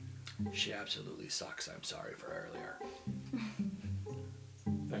 She absolutely sucks. I'm sorry for earlier.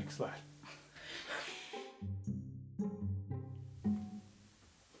 Thanks, lad.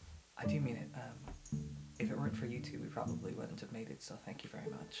 I do mean it. If it weren't for you two, we probably wouldn't have made it, so thank you very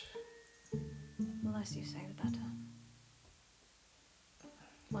much. The less you say, the better.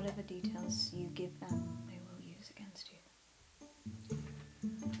 Whatever details you give them, they will use against you.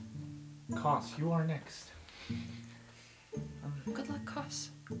 Koss, you are next. Good luck, Koss.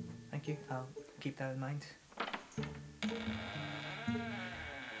 Thank you. I'll keep that in mind.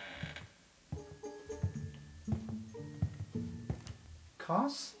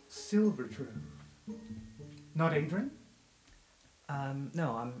 Koss Silvertrue. Not Adrian?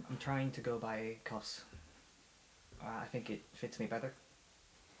 No, I'm trying to go by Koss. I think it fits me better.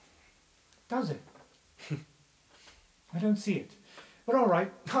 Does it? I don't see it. But all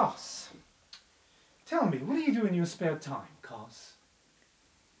right, Koss. Tell me, what do you do in your spare time, Koss?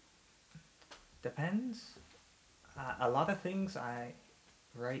 Depends. A lot of things. I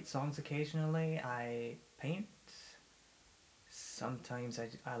write songs occasionally. I paint. Sometimes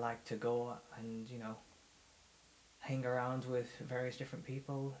I like to go and, hang around with various different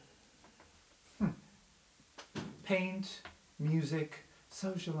people. Paint, music,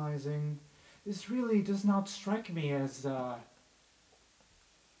 socializing. This really does not strike me as a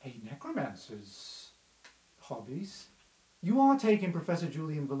necromancer's hobbies. You are taking Professor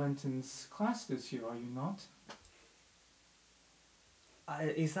Julian Valentin's class this year, are you not?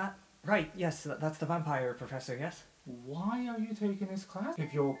 Is that right? Yes, that's the vampire professor, yes? Why are you taking his class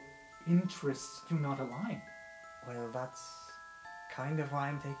if your interests do not align? Well, that's kind of why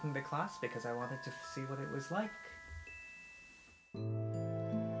I'm taking the class, because I wanted to see what it was like.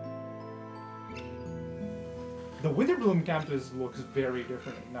 The Witherbloom campus looks very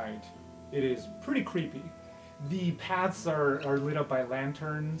different at night. It is pretty creepy. The paths are lit up by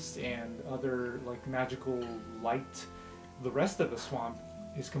lanterns and other magical light. The rest of the swamp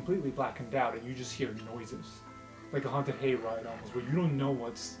is completely blackened out and you just hear noises. Like a haunted hayride almost, where you don't know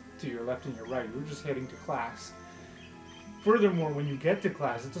what's to your left and your right. You're just heading to class. Furthermore, when you get to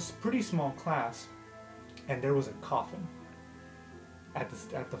class, it's a pretty small class, and there was a coffin at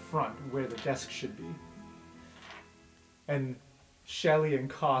the front where the desk should be. And Shelley and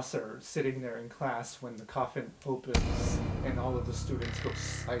Koss are sitting there in class when the coffin opens and all of the students go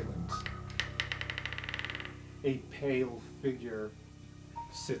silent. A pale figure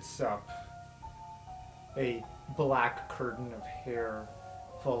sits up. A black curtain of hair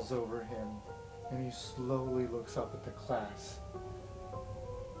falls over him, and he slowly looks up at the class,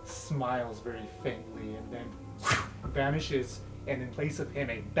 smiles very faintly, and then vanishes, and in place of him,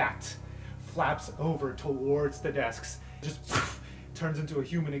 a bat flaps over towards the desks, just turns into a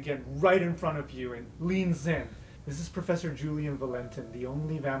human again right in front of you and leans in, This is Professor Julian Valentin, the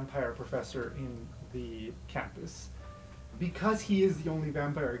only vampire professor in the campus. Because he is the only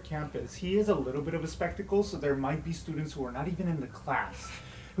vampire at campus, he is a little bit of a spectacle, so there might be students who are not even in the class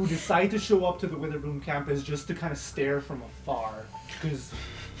who decide to show up to the Witherbloom campus just to kind of stare from afar, because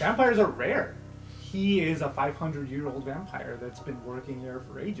vampires are rare. He is a 500-year-old vampire that's been working there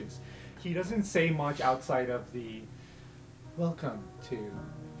for ages. He doesn't say much outside of the welcome to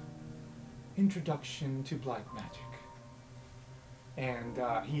introduction to black magic. And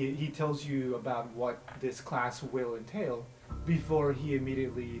he tells you about what this class will entail before he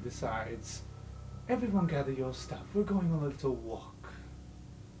immediately decides, everyone gather your stuff, we're going on a little walk.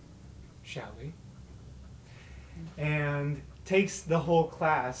 Shall we? And takes the whole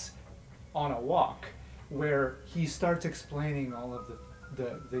class on a walk where he starts explaining all of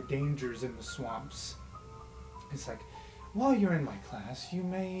the dangers in the swamps. It's like, while you're in my class, you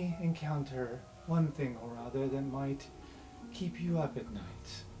may encounter one thing or other that might keep you up at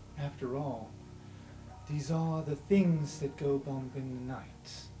night. After all, these are the things that go bump in the night.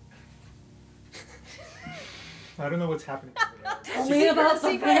 I don't know what's happening over there. Tell me about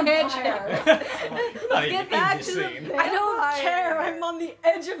the vampire. Not Get back to the I don't vampire. care. I'm on the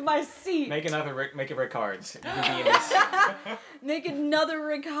edge of my seat. Make a Ricard. You can be in this. Make another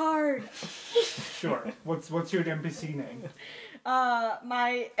Ricard. Sure. What's your NPC name?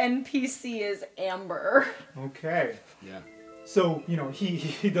 My NPC is Amber. Okay. Yeah. So,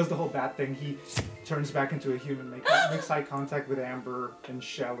 he does the whole bat thing. He turns back into a human, makes eye contact with Amber and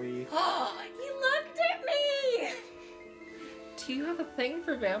Shelly. He looked at me. Do you have a thing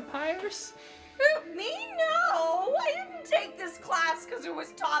for vampires? Who, me? No. I didn't take this class because it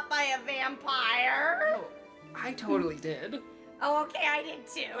was taught by a vampire. Oh, I totally did. Oh, okay, I did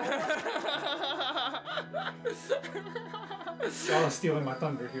too. Y'all are stealing my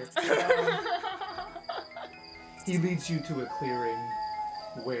thunder here. He leads you to a clearing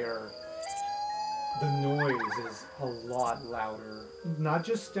where the noise is a lot louder. Not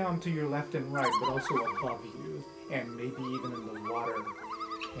just down to your left and right, but also above you, and maybe even in the water.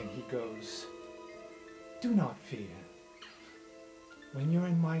 And he goes, do not fear. When you're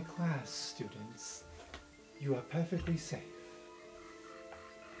in my class, students, you are perfectly safe.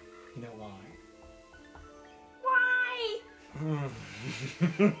 You know why? Why?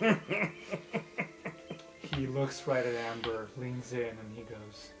 He looks right at Amber, leans in, and he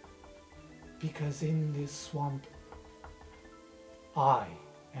goes, because in this swamp, I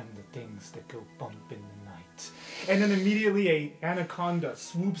am the things that go bump in the night. And then immediately a anaconda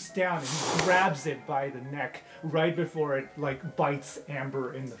swoops down and he grabs it by the neck right before it bites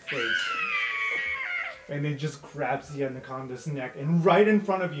Amber in the face. And it just grabs the anaconda's neck and right in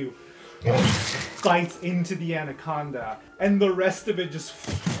front of you bites into the anaconda. And the rest of it just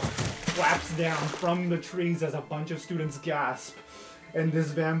flaps down from the trees as a bunch of students gasp. And this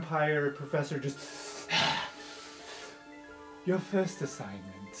vampire professor just... Your first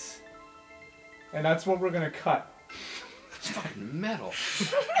assignment. And that's what we're gonna cut. It's fucking metal.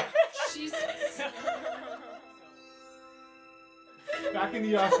 Jesus. Back in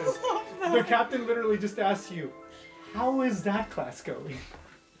the office, the captain literally just asks you, how is that class going?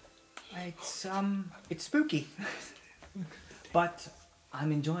 It's spooky. But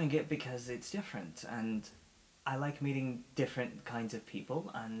I'm enjoying it because it's different, and I like meeting different kinds of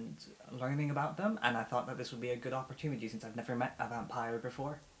people and learning about them, and I thought that this would be a good opportunity since I've never met a vampire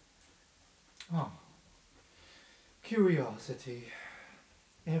before. Oh. Curiosity.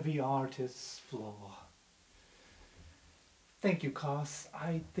 Every artist's flaw. Thank you, Cos.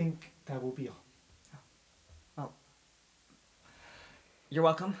 I think that will be all. Well, you're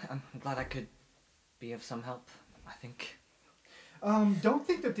welcome. I'm glad I could be of some help, I think. Don't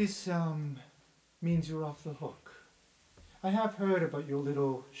think that this, means you're off the hook. I have heard about your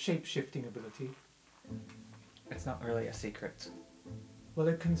little shape-shifting ability. It's not really a secret. Well,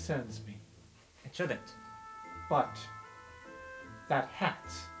 it concerns me. It shouldn't. But that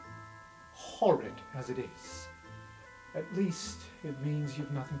hat, horrid as it is, at least it means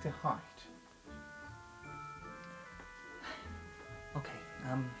you've nothing to hide. Okay,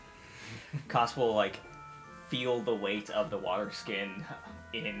 Koss will, feel the weight of the water skin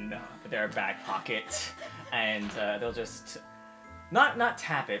in their back pocket, and they'll just, not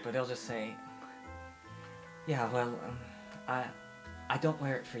tap it, but they'll just say, yeah, well, I don't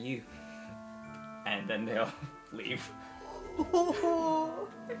wear it for you. And then they'll leave.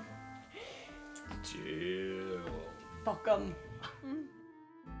 Chill. Fuck 'em.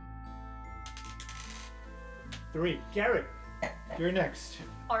 3. Garrett, you're next.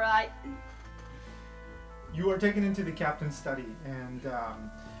 Alright. You are taken into the captain's study, and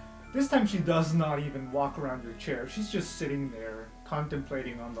This time she does not even walk around your chair. She's just sitting there,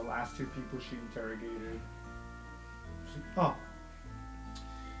 contemplating on the last two people she interrogated. Oh,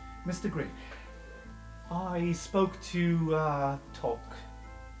 Mr. Greg. I spoke to Talk.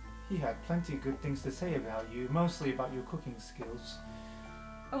 He had plenty of good things to say about you, mostly about your cooking skills.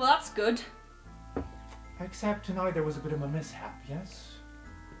 Oh, well, that's good. Except tonight there was a bit of a mishap, yes?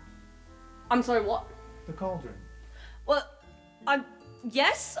 I'm sorry, what? The cauldron. Well,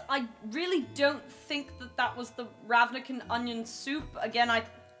 yes, I really don't think that was the Ravnican onion soup. Again,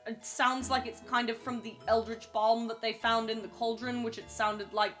 it sounds like it's kind of from the eldritch balm that they found in the cauldron, which it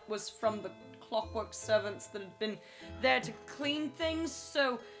sounded like was from the clockwork servants that had been there to clean things,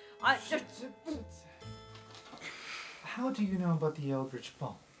 so I just... How do you know about the eldritch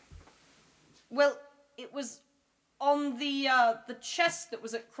balm? Well, it was on the chest that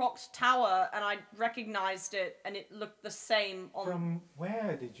was at Croc's Tower, and I recognized it, and it looked the same on... From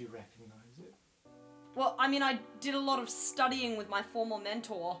where did you recognize it? Well, I mean, I did a lot of studying with my former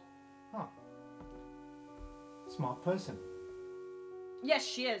mentor. Huh. Smart person. Yes,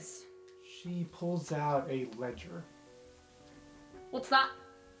 she is. She pulls out a ledger. What's that?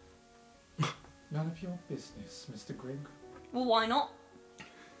 None of your business, Mr. Grigg. Well, why not?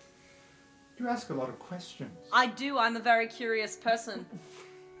 You ask a lot of questions. I do, I'm a very curious person.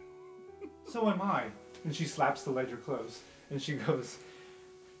 So am I. And she slaps the ledger closed, and she goes,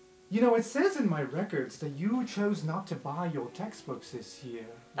 you know, it says in my records that you chose not to buy your textbooks this year.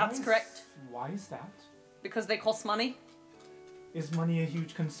 That's correct. Why is that? Because they cost money. Is money a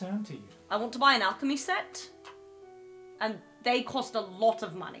huge concern to you? I want to buy an alchemy set, and they cost a lot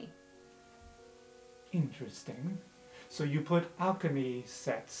of money. Interesting. So you put alchemy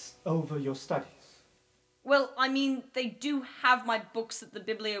sets over your studies? Well, I mean, they do have my books at the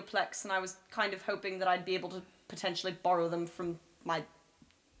Biblioplex, and I was kind of hoping that I'd be able to potentially borrow them from my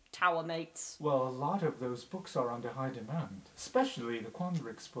tower mates. Well, a lot of those books are under high demand, especially the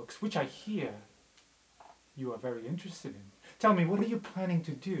Quandrix books, which I hear you are very interested in. Tell me, what are you planning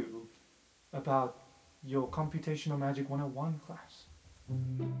to do about your Computational Magic 101 class?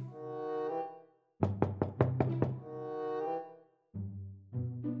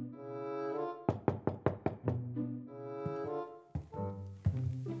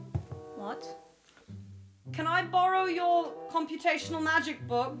 What? Can I borrow your computational magic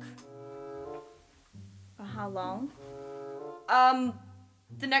book? For how long?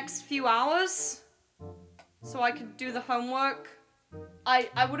 The next few hours? So I could do the homework?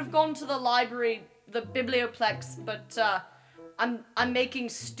 I would have gone to the library, the Biblioplex, but, I'm making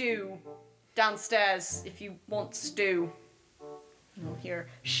stew downstairs if you want stew. You'll hear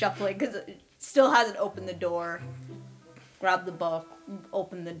shuffling, because it still hasn't opened the door. Grab the book,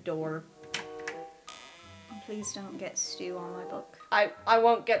 open the door. Please don't get stew on my book. I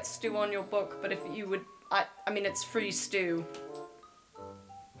won't get stew on your book, but if you would, I mean, it's free stew.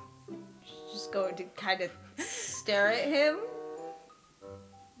 Just going to kind of stare at him.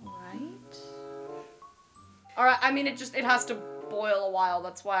 Right? Alright, I mean, it has to boil a while,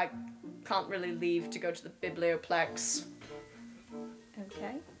 that's why I can't really leave to go to the Biblioplex.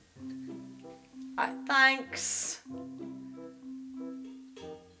 Okay. Thanks.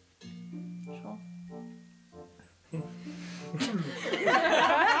 Sure. This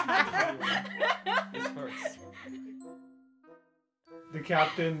hurts. The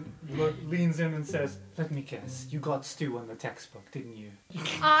captain leans in and says, let me guess, you got stew on the textbook, didn't you?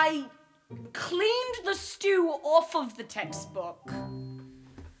 I cleaned the stew off of the textbook.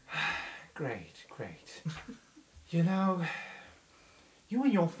 Great, great. You know, you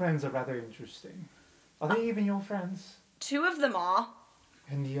and your friends are rather interesting. Are they even your friends? Two of them are.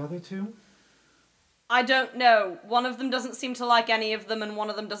 And the other two? I don't know. One of them doesn't seem to like any of them, and one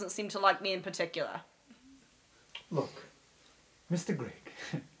of them doesn't seem to like me in particular. Look, Mr. Grigg,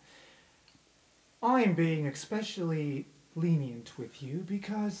 I'm being especially lenient with you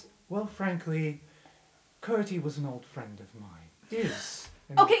because, well, frankly, Curtie was an old friend of mine. Is.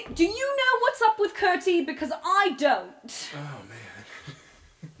 And Okay, do you know what's up with Curtie? Because I don't. Oh,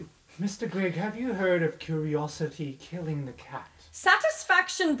 man. Mr. Grigg, have you heard of Curiosity killing the cat?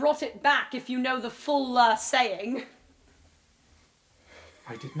 Satisfaction brought it back, if you know the full saying.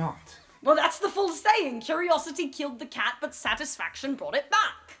 I did not. Well, that's the full saying. Curiosity killed the cat, but satisfaction brought it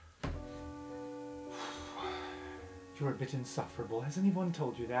back. You're a bit insufferable. Has anyone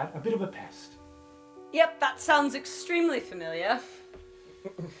told you that? A bit of a pest. Yep, that sounds extremely familiar.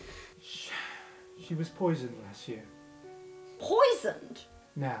 She was poisoned last year. Poisoned?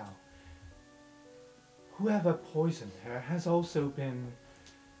 Now, whoever poisoned her has also been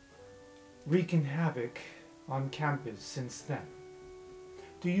wreaking havoc on campus since then.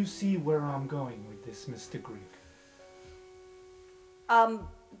 Do you see where I'm going with this, Mr. Greek?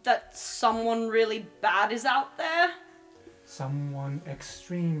 That someone really bad is out there? Someone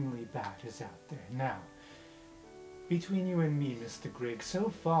extremely bad is out there. Now, between you and me, Mr. Grigg, so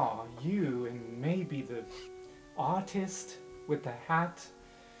far, you and maybe the artist with the hat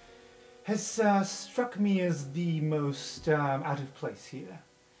has struck me as the most out of place here.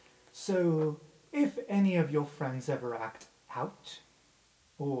 So, if any of your friends ever act out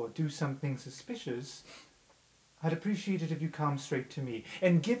or do something suspicious, I'd appreciate it if you come straight to me.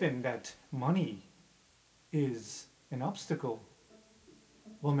 And given that money is an obstacle,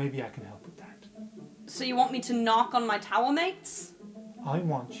 well, maybe I can help with that. So you want me to knock on my tower mates? I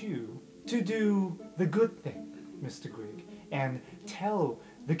want you to do the good thing, Mr. Grigg, and tell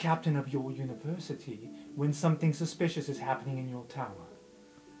the captain of your university when something suspicious is happening in your tower.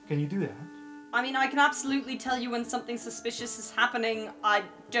 Can you do that? I mean, I can absolutely tell you when something suspicious is happening. I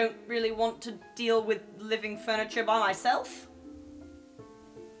don't really want to deal with living furniture by myself.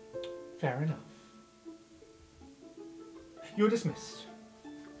 Fair enough. You're dismissed.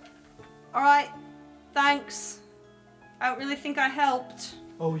 Alright, thanks. I don't really think I helped.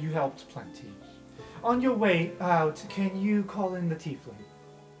 Oh, you helped plenty. On your way out, can you call in the tiefling?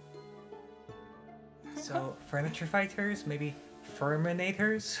 So, furniture fighters, maybe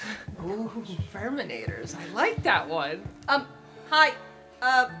Furminators? Ooh, Verminators. I like that one. Hi.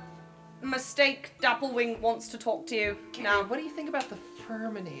 Mistake Dapplewing wants to talk to you now. What do you think about the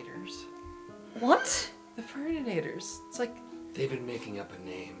Furminators? What? The Furminators. It's like, They've been making up a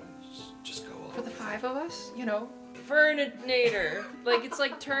name and just go along for the with five of us, you know, Furninator. Like, it's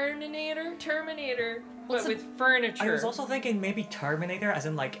like Terminator, but with furniture. I was also thinking maybe Terminator, as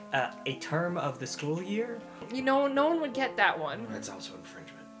in like a term of the school year. You know, no one would get that one. That's also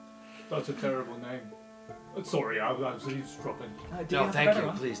infringement. That's a terrible name. Sorry, I was eavesdropping. No, thank you.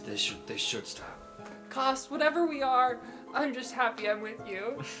 Please, they should stop. Cost, whatever we are, I'm just happy I'm with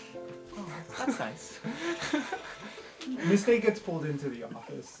you. Oh, that's nice. Mistake gets pulled into the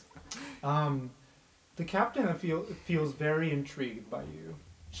office. The captain feels very intrigued by you.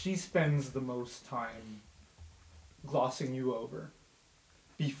 She spends the most time glossing you over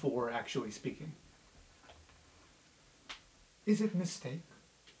before actually speaking. Is it Mistake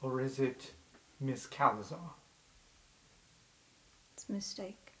or is it Miss Calazar? It's a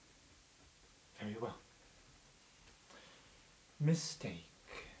mistake. Very well. Mistake.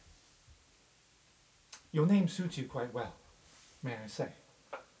 Your name suits you quite well, may I say.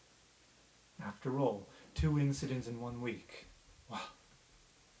 After all, 2 incidents in 1 week. Wow.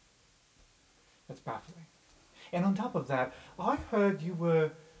 That's baffling. And on top of that, I heard you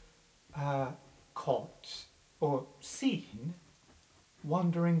were caught or seen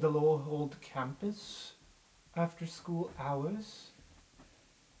wandering the Lowerhold campus after school hours.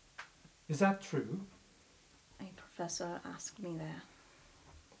 Is that true? A professor asked me there.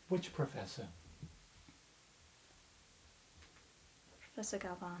 Which professor? Professor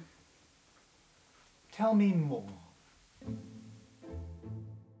Galvan. Tell me more.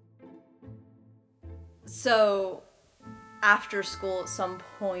 So, after school at some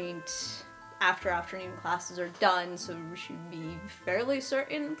point, after afternoon classes are done, so we should be fairly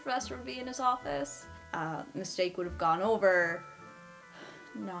certain the professor would be in his office. Mistake would have gone over,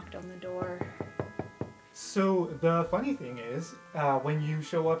 knocked on the door. So the funny thing is, when you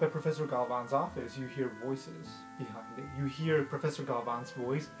show up at Professor Galvan's office, you hear voices behind it. You hear Professor Galvan's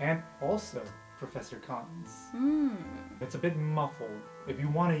voice and also Professor Khan's. It's a bit muffled. If you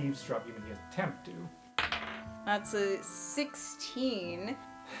want to eavesdrop, you may attempt to. That's a 16.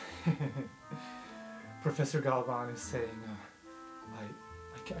 Professor Galvan is saying,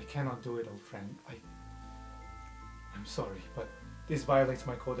 I cannot do it, old friend. I'm sorry, but this violates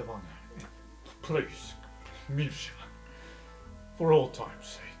my code of honor. Please, Misha, for old time's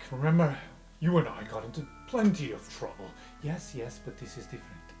sake, remember, you and I got into plenty of trouble. Yes, but this is different.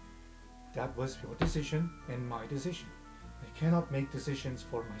 That was your decision and my decision. I cannot make decisions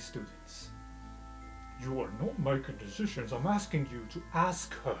for my students. You are not making decisions. I'm asking you to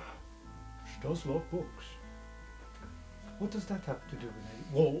ask her. She does love books. What does that have to do with it?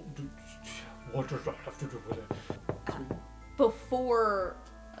 Well, what does that have to do with it? Before,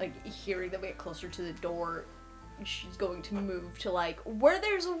 hearing that we get closer to the door, she's going to move to, where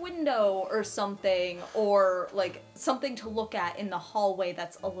there's a window or something, or, something to look at in the hallway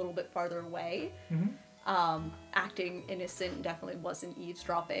that's a little bit farther away. Mm-hmm. Acting innocent, definitely wasn't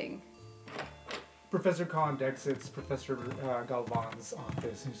eavesdropping. Professor Khan exits Professor Galvan's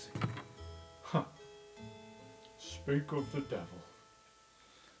office and he's like, huh. Speak of the devil.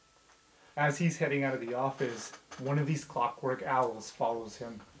 As he's heading out of the office, one of these clockwork owls follows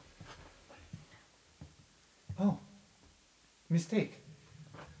him. Oh, mistake.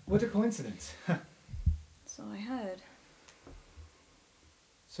 What a coincidence. So I heard.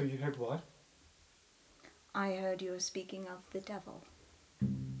 So you heard what? I heard you were speaking of the devil.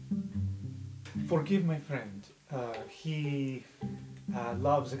 Forgive my friend. He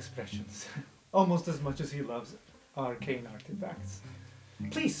loves expressions. Almost as much as he loves arcane artifacts.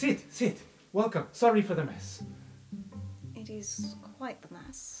 Please, sit. Welcome. Sorry for the mess. It is quite the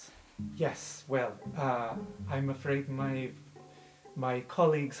mess. Yes, well, I'm afraid my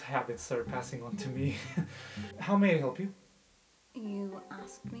colleagues' habits are passing on to me. How may I help you? You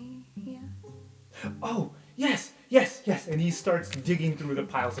asked me here? Oh, yes. And he starts digging through the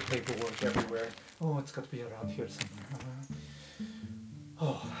piles of paperwork everywhere. Oh, it's got to be around here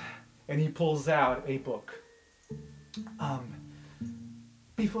somewhere. And he pulls out a book.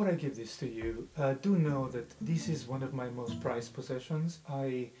 Before I give this to you, do know that this is one of my most prized possessions.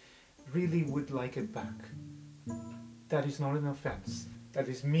 I really would like it back. That is not an offense. That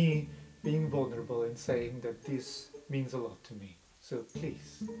is me being vulnerable and saying that this means a lot to me. So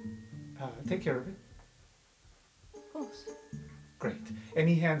please, take care of it. Of course. Great. And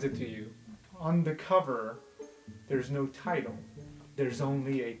he hands it to you. On the cover, there's no title. There's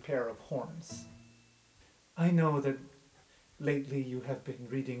only a pair of horns. I know that lately you have been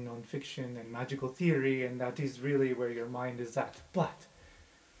reading nonfiction and magical theory, and that is really where your mind is at. But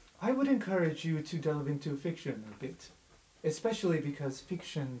I would encourage you to delve into fiction a bit. Especially because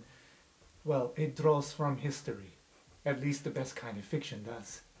fiction, well, it draws from history. At least the best kind of fiction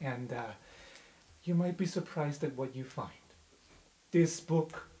does. And you might be surprised at what you find. This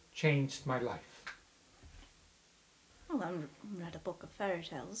book changed my life. Well, I read a book of fairy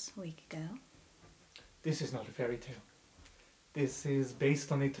tales a week ago. This is not a fairy tale. This is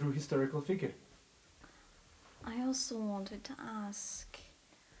based on a true historical figure. I also wanted to ask...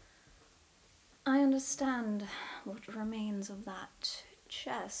 I understand what remains of that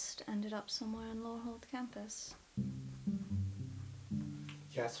chest ended up somewhere in Lorehold campus.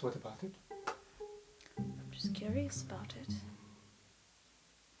 Yes, what about it? I'm just curious about it.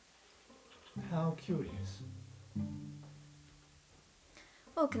 How curious.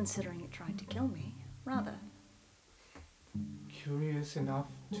 Well, considering it tried to kill me, rather. Curious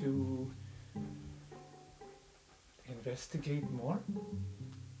enough to investigate more?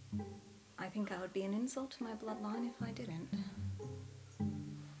 I think that would be an insult to my bloodline if I didn't.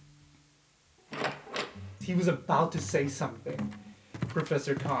 He was about to say something.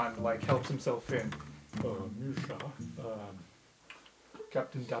 Professor Khan, helps himself in. Musha,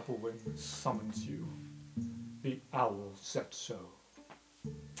 Captain Dapplewing summons you. The owl said so.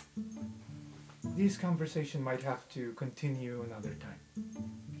 This conversation might have to continue another time.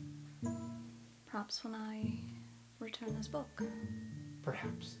 Perhaps when I return this book.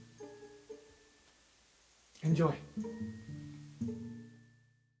 Perhaps. Enjoy.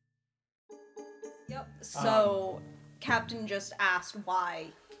 Yep. So, Captain just asked why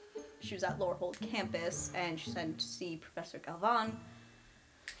she was at Lorehold campus, and she said to see Professor Galvan.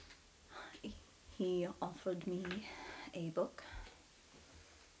 He offered me a book.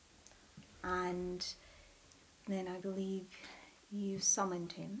 And then I believe you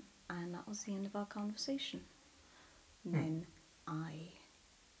summoned him, and that was the end of our conversation. And then I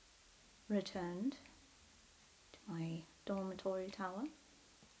returned to my dormitory tower.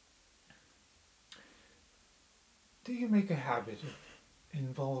 Do you make a habit of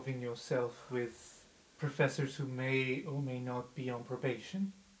involving yourself with professors who may or may not be on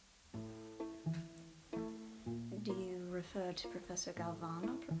probation? Do you refer to Professor Galvan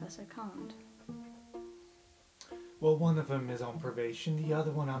or Professor Kant? Well, one of them is on probation, the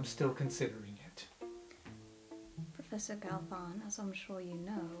other one I'm still considering it. Professor Galvan, as I'm sure you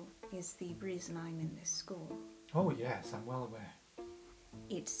know, is the reason I'm in this school. Oh yes, I'm well aware.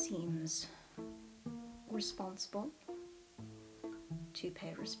 It seems responsible to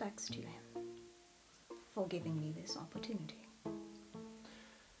pay respects to him for giving me this opportunity.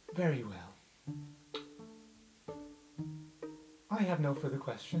 Very well. I have no further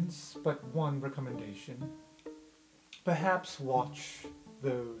questions, but one recommendation. Perhaps watch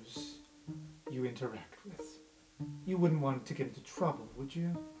those you interact with. You wouldn't want to get into trouble, would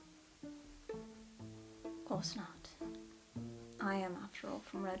you? Of course not. I am, after all,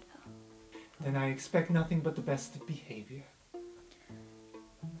 from Redville. Then I expect nothing but the best of behavior.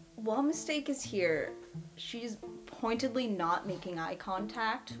 While Mistake is here, she's pointedly not making eye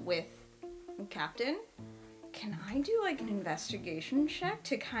contact with Captain. Can I do an investigation check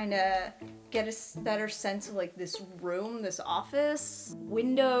to kind of get a better sense of like this room, this office,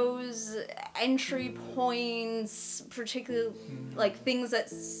 windows, entry points, particularly like things that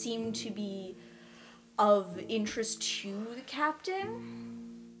seem to be of interest to the captain.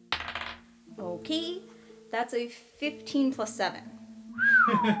 Okay, that's a 15 plus 7.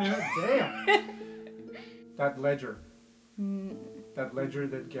 Damn. That ledger. That ledger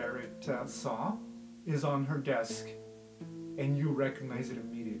that Garrett saw is on her desk, and you recognize it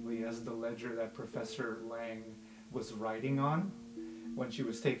immediately as the ledger that Professor Lang was writing on when she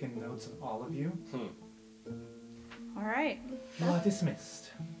was taking notes on all of you. All right. You are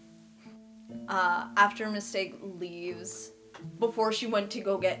dismissed. After Mistake leaves, before she went to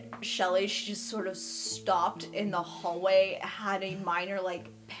go get Shelly, she just sort of stopped in the hallway, had a minor like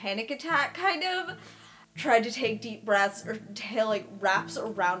panic attack kind of, tried to take deep breaths, her tail like wraps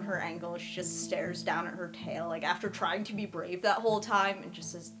around her ankle. She just stares down at her tail, like after trying to be brave that whole time, and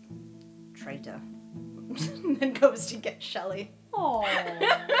just says, Traitor. And then goes to get Shelly.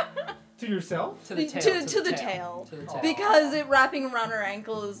 Aww. To yourself? To the tail. To the tail. To the tail. Because it wrapping around her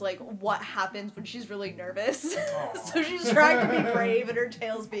ankle is like what happens when she's really nervous. So she's trying to be brave and her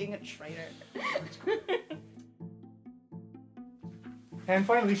tail's being a traitor. And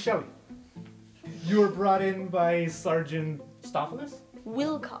finally, Shelly. You were brought in by Sergeant Stophalis?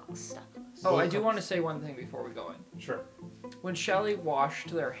 Wilcox. Oh, I do want to say one thing before we go in. Sure. When Shelly washed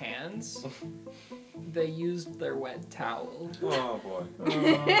their hands, they used their wet towel. Oh boy.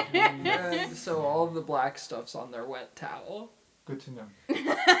 And so all of the black stuff's on their wet towel. Good to know.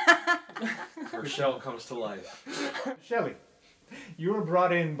 Her shell comes to life. Shelly, you were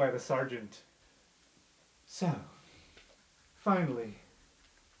brought in by the sergeant. So, finally,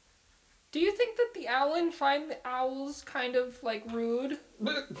 Do you think that the Owlin find the owls kind of like rude?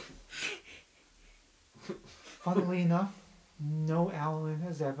 funnily enough, no Owlin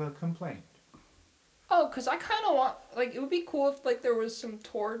has ever complained. Oh, because I kind of want, like, it would be cool if, like, there was some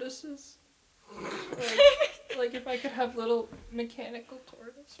tortoises. Like if I could have little mechanical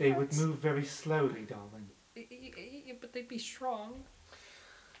tortoise. They would friends. move very slowly, darling. But they'd be strong.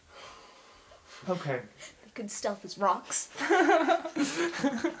 Okay. They could stealth as rocks.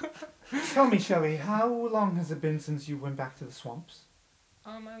 Tell me, Shelly, how long has it been since you went back to the swamps?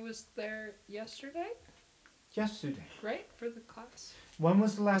 I was there yesterday, Yesterday. right? For the class. When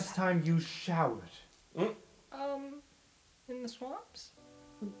was the last time you showered? In the swamps?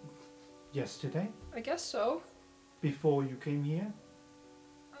 Yesterday? I guess so. Before you came here?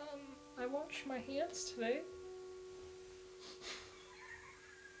 I washed my hands today.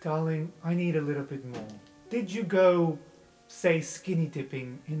 Darling, I need a little bit more. Did you go, say, skinny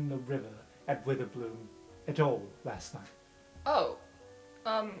dipping in the river at Witherbloom at all last night? Oh,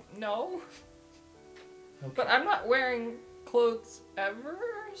 no. Okay. But I'm not wearing clothes ever,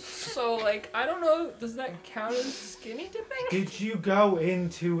 so, like, I don't know, does that count as skinny dipping? Did you go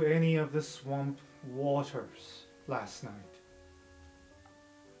into any of the swamp waters last night?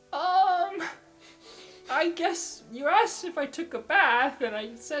 I guess you asked if I took a bath, and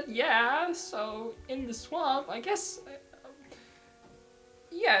I said yeah, so in the swamp, I guess,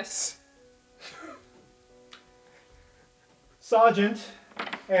 yes. Sergeant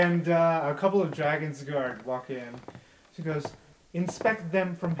and a couple of Dragon's Guard walk in. She goes, inspect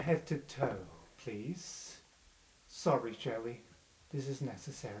them from head to toe, please. Sorry, Shelley. This is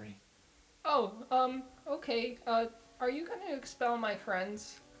necessary. Oh, okay, are you gonna expel my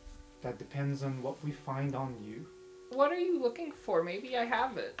friends? That depends on what we find on you. What are you looking for? Maybe I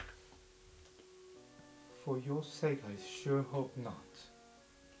have it. For your sake, I sure hope not.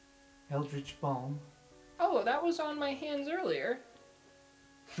 Eldritch Balm? Oh, that was on my hands earlier.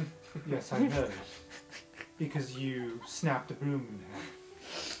 Yes, I heard. Because you snapped the broom in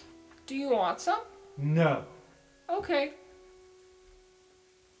half. Do you want some? No. Okay.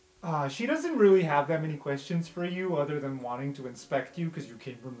 She doesn't really have that many questions for you other than wanting to inspect you because you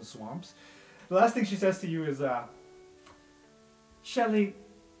came from the swamps. The last thing she says to you is, Shelley,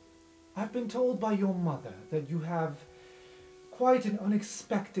 I've been told by your mother that you have quite an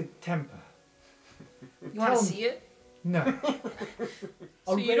unexpected temper. You want to see it? No.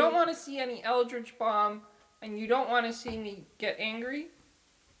 So you don't want to see any Eldritch Bomb, and you don't want to see me get angry?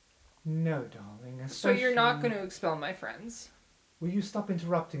 No, darling. So you're not especially- going to expel my friends? Will you stop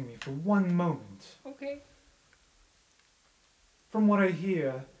interrupting me for one moment? Okay. From what I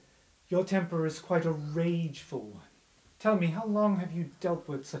hear, your temper is quite a rageful one. Tell me, how long have you dealt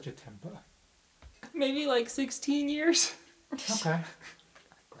with such a temper? Maybe like 16 years? Okay.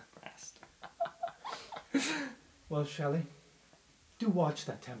 Well, Shelley, do watch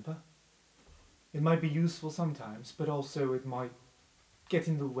that temper. It might be useful sometimes, but also it might get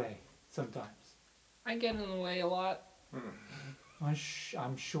in the way sometimes. I get in the way a lot.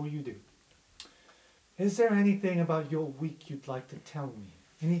 I'm sure you do. Is there anything about your week you'd like to tell me?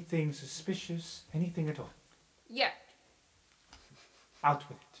 Anything suspicious? Anything at all? Yeah. Out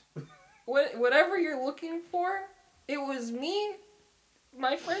with it. Whatever you're looking for, it was me.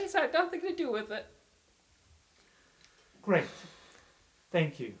 My friends had nothing to do with it. Great.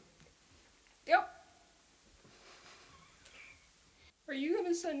 Thank you. Yep. Are you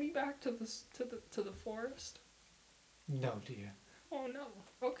gonna send me back to the forest? No, dear. Oh no.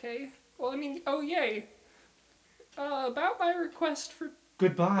 Okay. Well, I mean, oh yay. About my request for.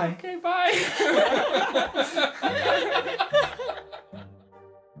 Goodbye. Okay, bye.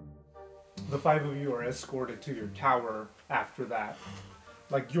 The five of you are escorted to your tower after that.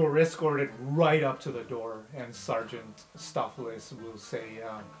 Like, you're escorted right up to the door, and Sergeant Stophelis will say,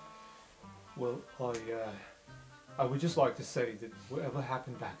 I would just like to say that whatever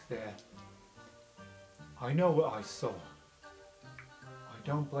happened back there, I know what I saw. I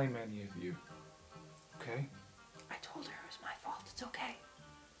don't blame any of you. Okay? I told her it was my fault. It's okay.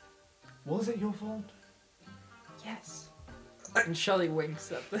 Was it your fault? Yes. And Shelly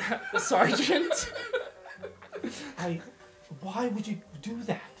winks at the sergeant. Why would you do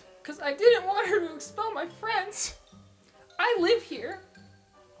that? Because I didn't want her to expel my friends. I live here.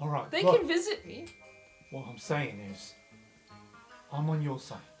 Alright, They look, can visit me. what I'm saying is, I'm on your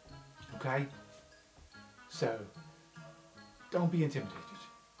side. Okay? So, don't be intimidated.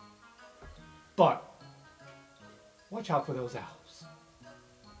 But, watch out for those owls.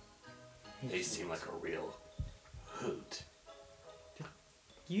 They seem like a real hoot.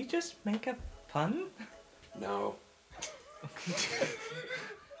 You just make a pun? No.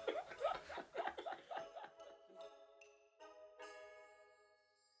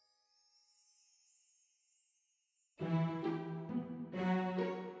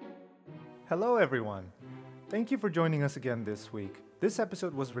 Hello, everyone. Thank you for joining us again this week. This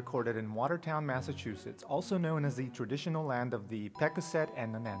episode was recorded in Watertown, Massachusetts, also known as the traditional land of the Pecosset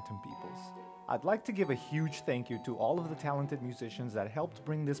and Nanantam peoples. I'd like to give a huge thank you to all of the talented musicians that helped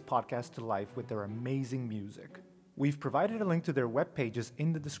bring this podcast to life with their amazing music. We've provided a link to their web pages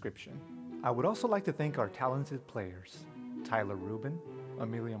in the description. I would also like to thank our talented players, Tyler Rubin,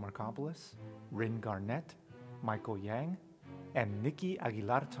 Amelia Markopoulos, Rin Garnett, Michael Yang, and Nikki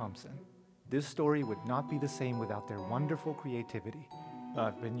Aguilar Thompson. This story would not be the same without their wonderful creativity.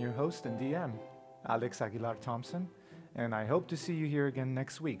 I've been your host and DM, Alex Aguilar Thompson, and I hope to see you here again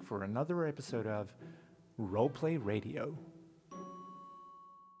next week for another episode of Roleplay Radio.